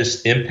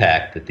tremendous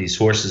impact that these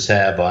horses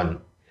have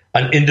on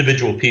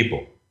individual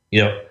people.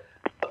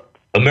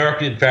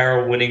 American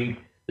Pharoah winning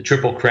the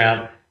Triple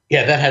Crown,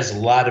 yeah, that has a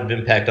lot of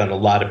impact on a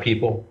lot of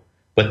people.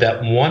 But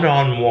that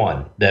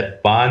one-on-one,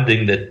 that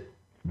bonding that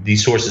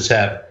these horses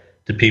have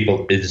to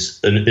people is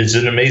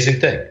an amazing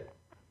thing.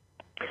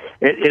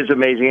 It is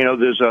amazing.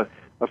 There's a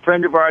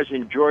friend of ours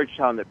in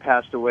Georgetown that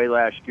passed away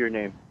last year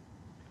named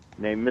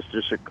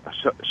Mr.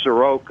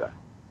 Soroka,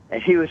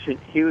 and he was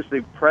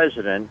the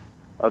president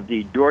of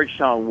the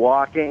Georgetown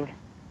Walking,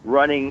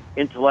 Running,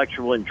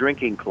 Intellectual, and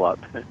Drinking Club.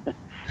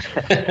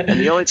 And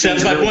the only thing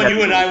sounds like one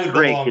you and I would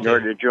drink in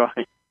order to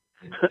join.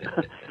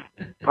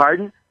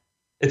 Pardon?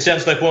 It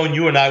sounds like one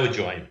you and I would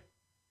join.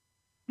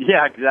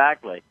 Yeah,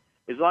 exactly.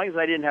 As long as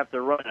I didn't have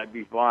to run, I'd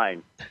be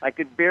fine. I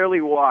could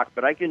barely walk,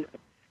 but I could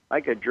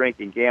drink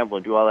and gamble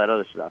and do all that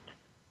other stuff.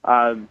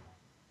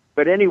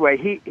 But anyway,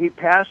 he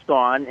passed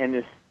on,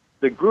 and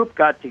the group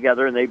got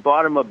together, and they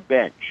bought him a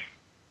bench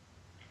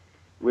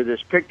with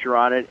his picture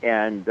on it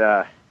and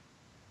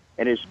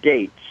his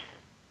dates.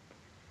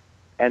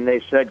 And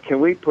they said, "Can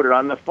we put it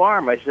on the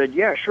farm?" I said,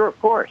 "Yeah, sure, of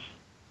course."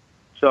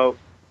 So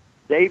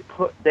they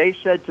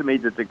said to me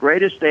that the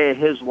greatest day of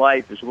his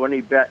life is when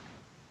he bet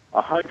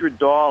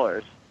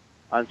 $100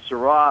 on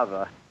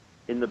Sarava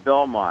in the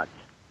Belmont.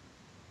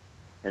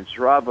 And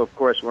Sarava, of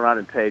course, went on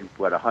and paid,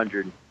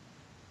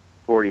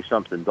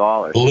 $140-something.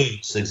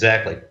 Balloons,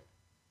 exactly.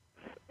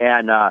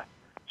 And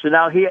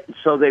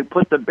so they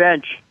put the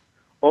bench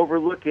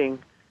overlooking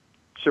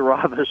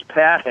Sarava's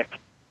paddock.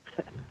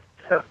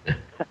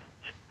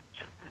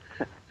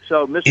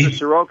 So Mr.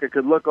 Soroka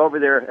could look over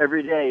there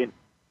every day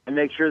and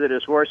make sure that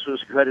his horse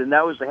was good, and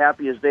that was the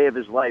happiest day of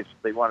his life. So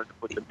they wanted to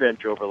put the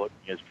bench overlooking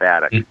his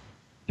paddock.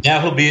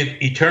 Now he'll be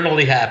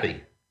eternally happy.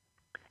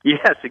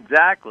 Yes,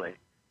 exactly.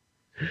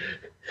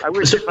 I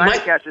wish if I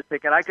had cashed a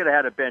ticket, I could have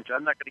had a bench.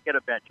 I'm not going to get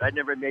a bench. I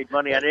never made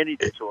money on any of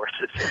these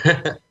horses.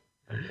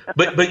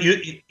 but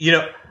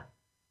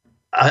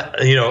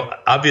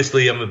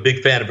obviously I'm a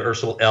big fan of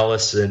Ursula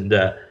Ellis, and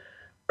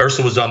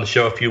Ursula was on the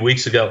show a few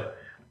weeks ago.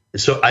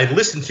 So I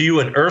listened to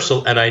you and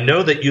Ursula, and I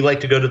know that you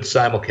like to go to the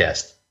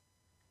simulcast.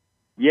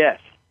 Yes.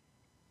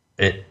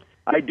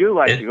 I do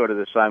like to go to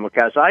the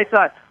simulcast. I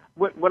thought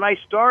when I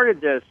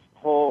started to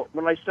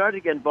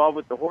get involved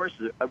with the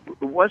horses,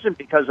 it wasn't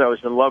because I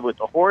was in love with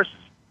the horses.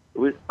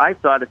 I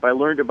thought if I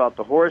learned about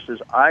the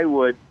horses, I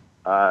would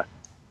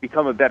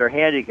become a better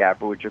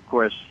handicapper, which of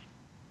course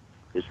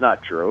is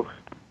not true.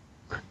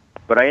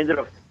 But I ended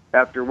up,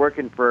 after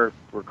working for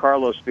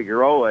Carlos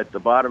Figueroa at the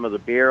bottom of the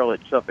barrel at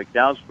Suffolk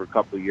Downs for a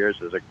couple of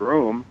years as a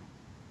groom,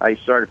 I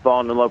started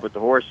falling in love with the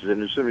horses.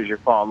 And as soon as you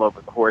fall in love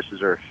with the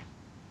horses, or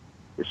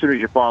as soon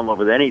as you fall in love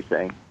with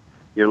anything,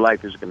 your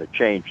life is going to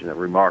change in a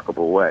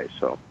remarkable way.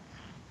 So,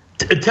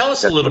 tell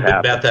us a little bit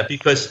about that,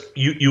 because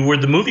you were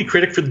the movie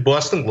critic for the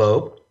Boston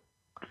Globe.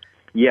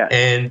 Yes.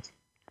 And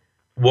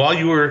while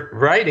you were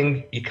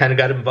writing, you kind of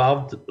got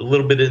involved a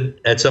little bit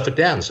at Suffolk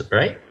Downs,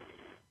 right?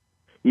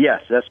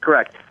 Yes, that's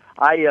correct.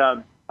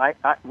 I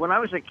when I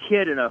was a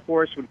kid and a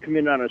horse would come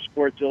in on a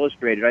Sports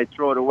Illustrated, I'd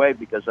throw it away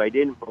because I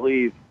didn't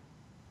believe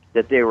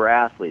that they were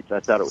athletes. I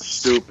thought it was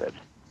stupid.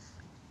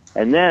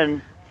 And then,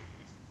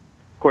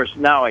 of course,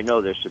 now I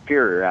know they're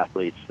superior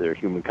athletes, they're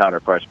human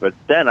counterparts, but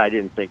then I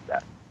didn't think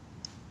that.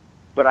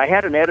 But I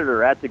had an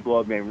editor at the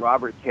Globe named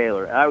Robert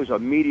Taylor, and I was a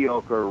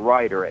mediocre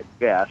writer at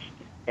best,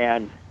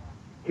 and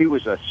he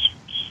was a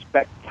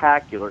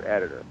spectacular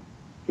editor.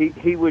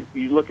 He would,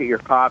 you look at your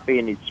copy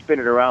and he'd spin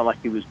it around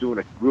like he was doing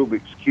a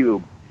Rubik's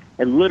Cube,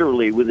 and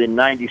literally within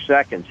 90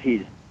 seconds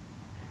he'd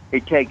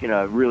taken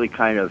a really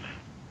kind of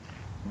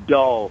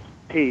dull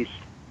piece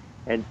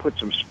and put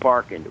some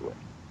spark into it.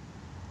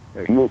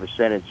 He'd move a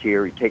sentence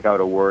here, he'd take out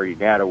a word,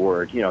 he'd add a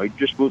word, he'd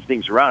just move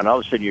things around, and all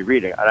of a sudden you'd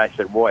read it. And I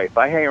said, boy, if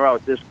I hang around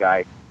with this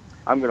guy,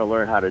 I'm going to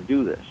learn how to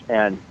do this.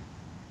 And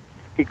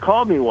he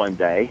called me one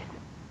day,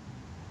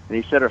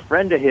 and he said a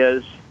friend of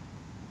his,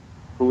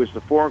 who was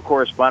the foreign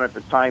correspondent for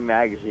Time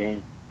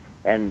Magazine,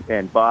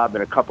 and Bob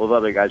and a couple of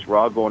other guys were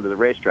all going to the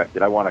racetrack,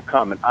 did I want to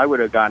come? And I would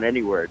have gone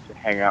anywhere to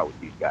hang out with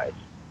these guys.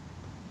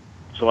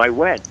 So I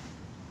went.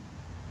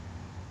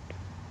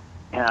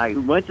 And I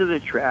went to the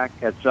track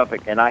at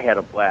Suffolk, and I had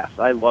a blast.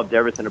 I loved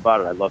everything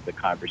about it. I loved the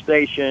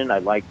conversation. I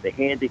liked the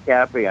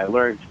handicapping. I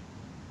learned,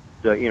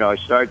 I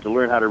started to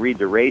learn how to read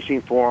the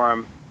racing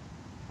form,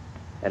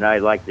 and I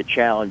liked the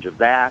challenge of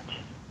that.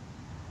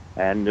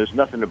 And there's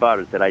nothing about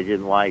it that I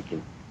didn't like,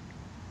 and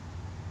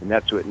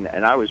that's what.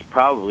 And I was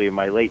probably in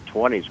my late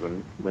 20s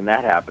when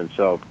that happened.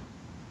 So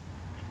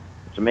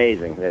it's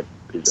amazing that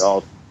it's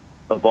all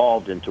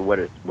evolved into what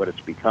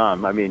it's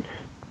become. I mean,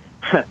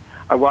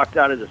 I walked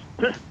out of this.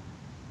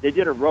 They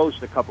did a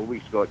roast a couple of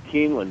weeks ago at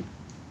Keeneland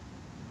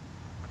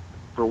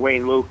for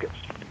Wayne Lucas,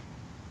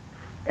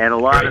 and a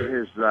lot of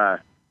his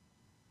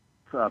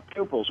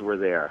pupils were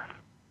there.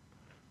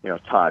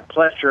 Todd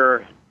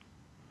Pletcher,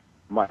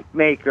 Mike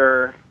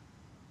Maker,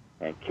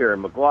 and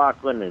Kieran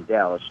McLoughlin, and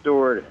Dallas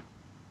Stewart, and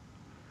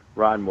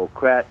Ron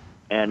Moquette.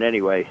 And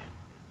anyway,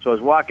 so I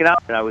was walking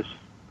out, and I was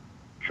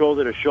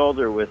shoulder to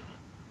shoulder with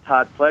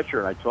Todd Pletcher,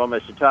 and I told him,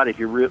 I said, Todd, if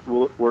you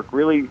work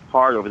really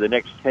hard over the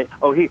next 10...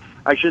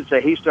 I should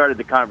say he started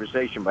the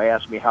conversation by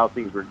asking me how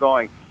things were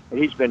going, and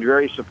he's been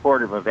very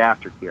supportive of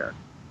aftercare.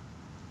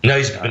 No,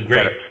 he's been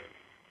great.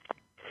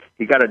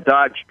 He got a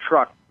Dodge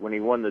truck when he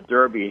won the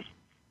Derby.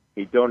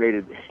 He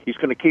donated... He's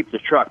going to keep the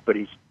truck, but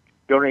he's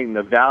donating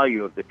the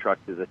value of the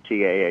truck to the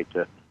TAA,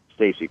 to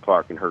Stacie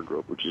Clark and her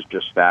group, which is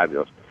just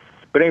fabulous.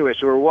 But anyway,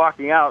 so we're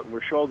walking out, and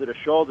we're shoulder to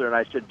shoulder, and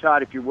I said,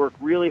 Todd, if you work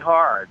really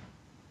hard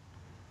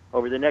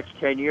over the next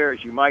 10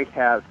 years, you might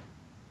have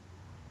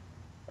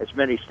as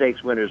many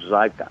stakes winners as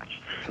I've got.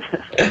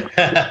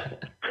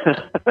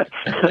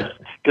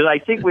 Because I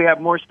think we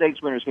have more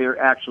stakes winners here,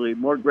 actually,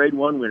 more Grade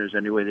 1 winners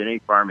anyway than any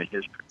farm in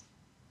history.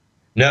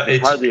 No,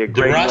 it's hardly a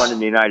Grade 1 in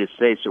the United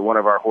States that one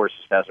of our horses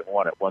hasn't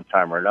won at one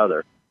time or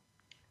another.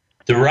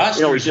 The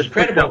roster is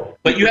incredible,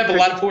 but you have a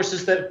lot of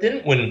horses that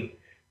didn't win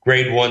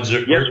Grade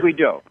 1s. Yes, we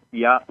do.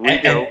 Yeah, we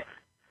do.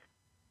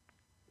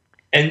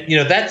 And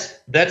that's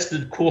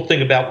the cool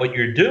thing about what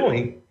you're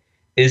doing,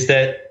 is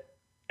that,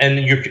 and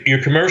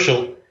your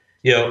commercial,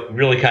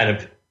 really kind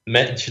of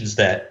mentions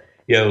that,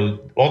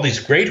 all these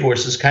great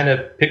horses kind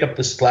of pick up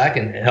the slack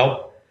and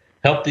help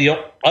the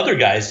other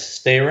guys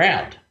stay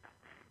around.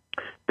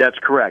 That's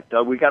correct.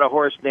 We got a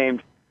horse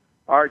named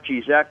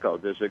Archie's Echo.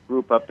 There's a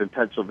group up in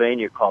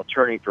Pennsylvania called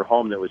Turning for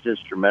Home that was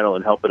instrumental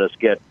in helping us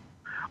get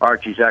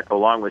Archie's Echo,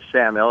 along with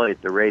Sam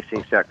Elliott, the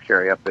racing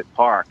secretary up at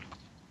Park.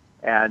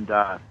 And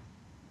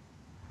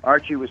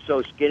Archie was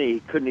so skinny he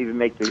couldn't even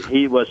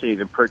he wasn't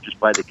even purchased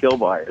by the kill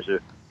buyers.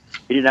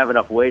 He didn't have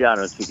enough weight on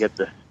him to get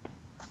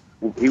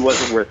he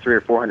wasn't worth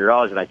 $300 or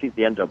 $400, and I think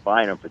they ended up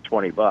buying him for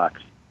 $20.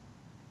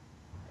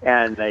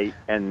 And they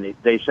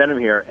sent him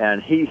here,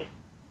 and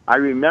I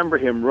remember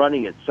him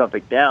running at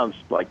Suffolk Downs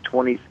like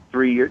 22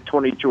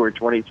 or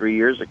 23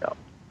 years ago.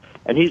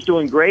 And he's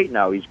doing great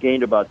now. He's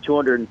gained about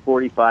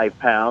 245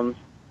 pounds,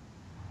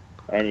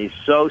 and he's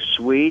so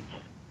sweet.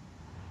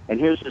 And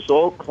here's this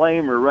old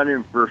claimer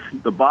running for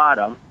the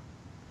bottom.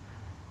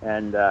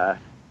 And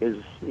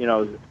if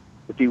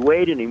he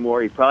weighed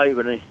anymore, he probably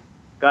would have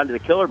gone to the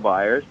killer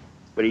buyers.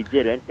 but he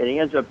didn't, and he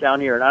ends up down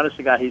here. And honest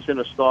to God, he's in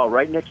a stall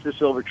right next to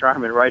Silver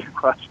Charmin, right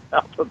across the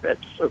Alphabet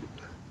Soup.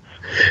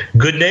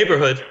 Good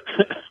neighborhood.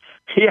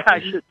 Yeah, I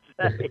should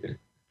say.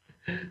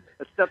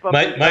 A step up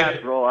in class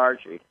for old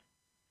Archie.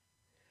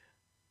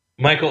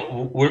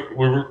 Michael,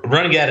 we're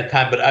running out of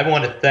time, but I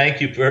want to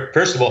thank you,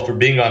 first of all, for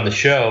being on the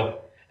show,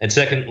 and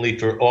secondly,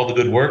 for all the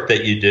good work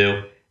that you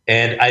do.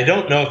 And I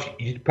don't know if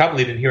you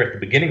probably didn't hear at the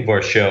beginning of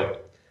our show,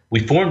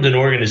 we formed an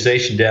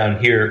organization down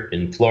here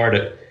in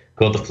Florida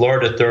called the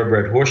Florida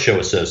Thoroughbred Horse Show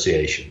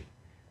Association.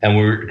 And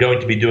we're going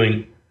to be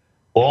doing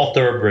all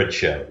thoroughbred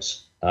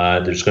shows.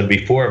 There's going to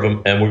be 4 of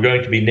them, and we're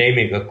going to be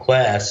naming a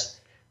class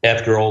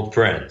after old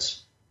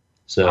friends.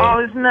 So,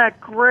 isn't that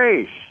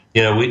great?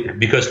 You know,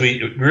 because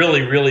we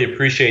really, really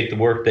appreciate the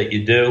work that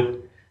you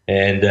do.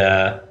 And,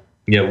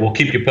 you know, we'll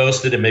keep you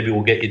posted, and maybe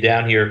we'll get you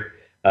down here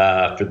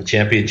for the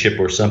championship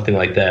or something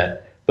like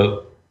that.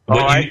 But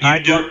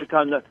I'd love to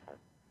come to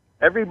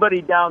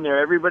everybody down there,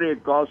 everybody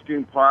at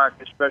Gulfstream Park,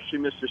 especially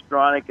Mr.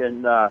 Stronach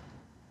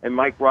and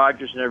Mike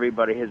Rogers and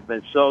everybody has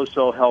been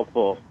so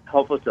helpful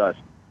to us.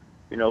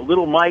 You know,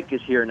 little Mike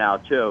is here now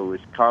too.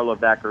 It's Carlo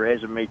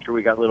Vaccarezza made sure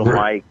we got little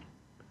Mike.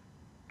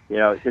 You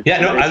know,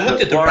 I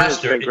looked at the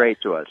roster. It's been great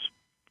to us.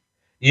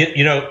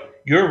 You know,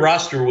 your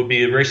roster would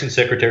be a racing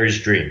secretary's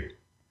dream.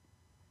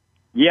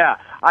 Yeah,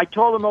 I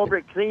told them over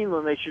at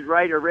Cleveland they should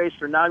write a race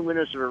for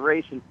non-winners of a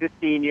race in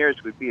 15 years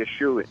would be a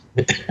shoo-in.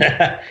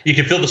 You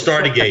can fill the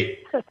starting gate.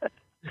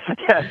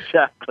 Yeah,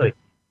 exactly.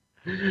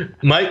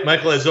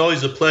 Michael, as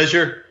always, a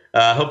pleasure.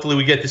 Hopefully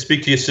we get to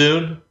speak to you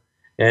soon.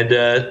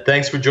 And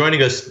thanks for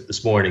joining us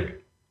this morning.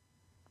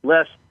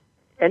 Les,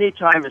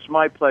 anytime, it's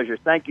my pleasure.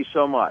 Thank you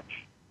so much.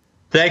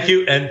 Thank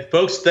you. And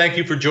folks, thank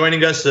you for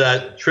joining us.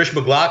 Trish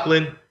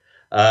McLoughlin,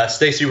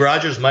 Stacie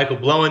Rogers, Michael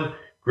Blowen.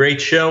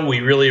 Great show. We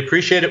really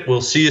appreciate it.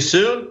 We'll see you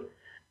soon.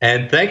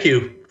 And thank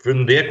you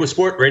from the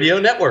EquiSport Radio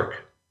Network.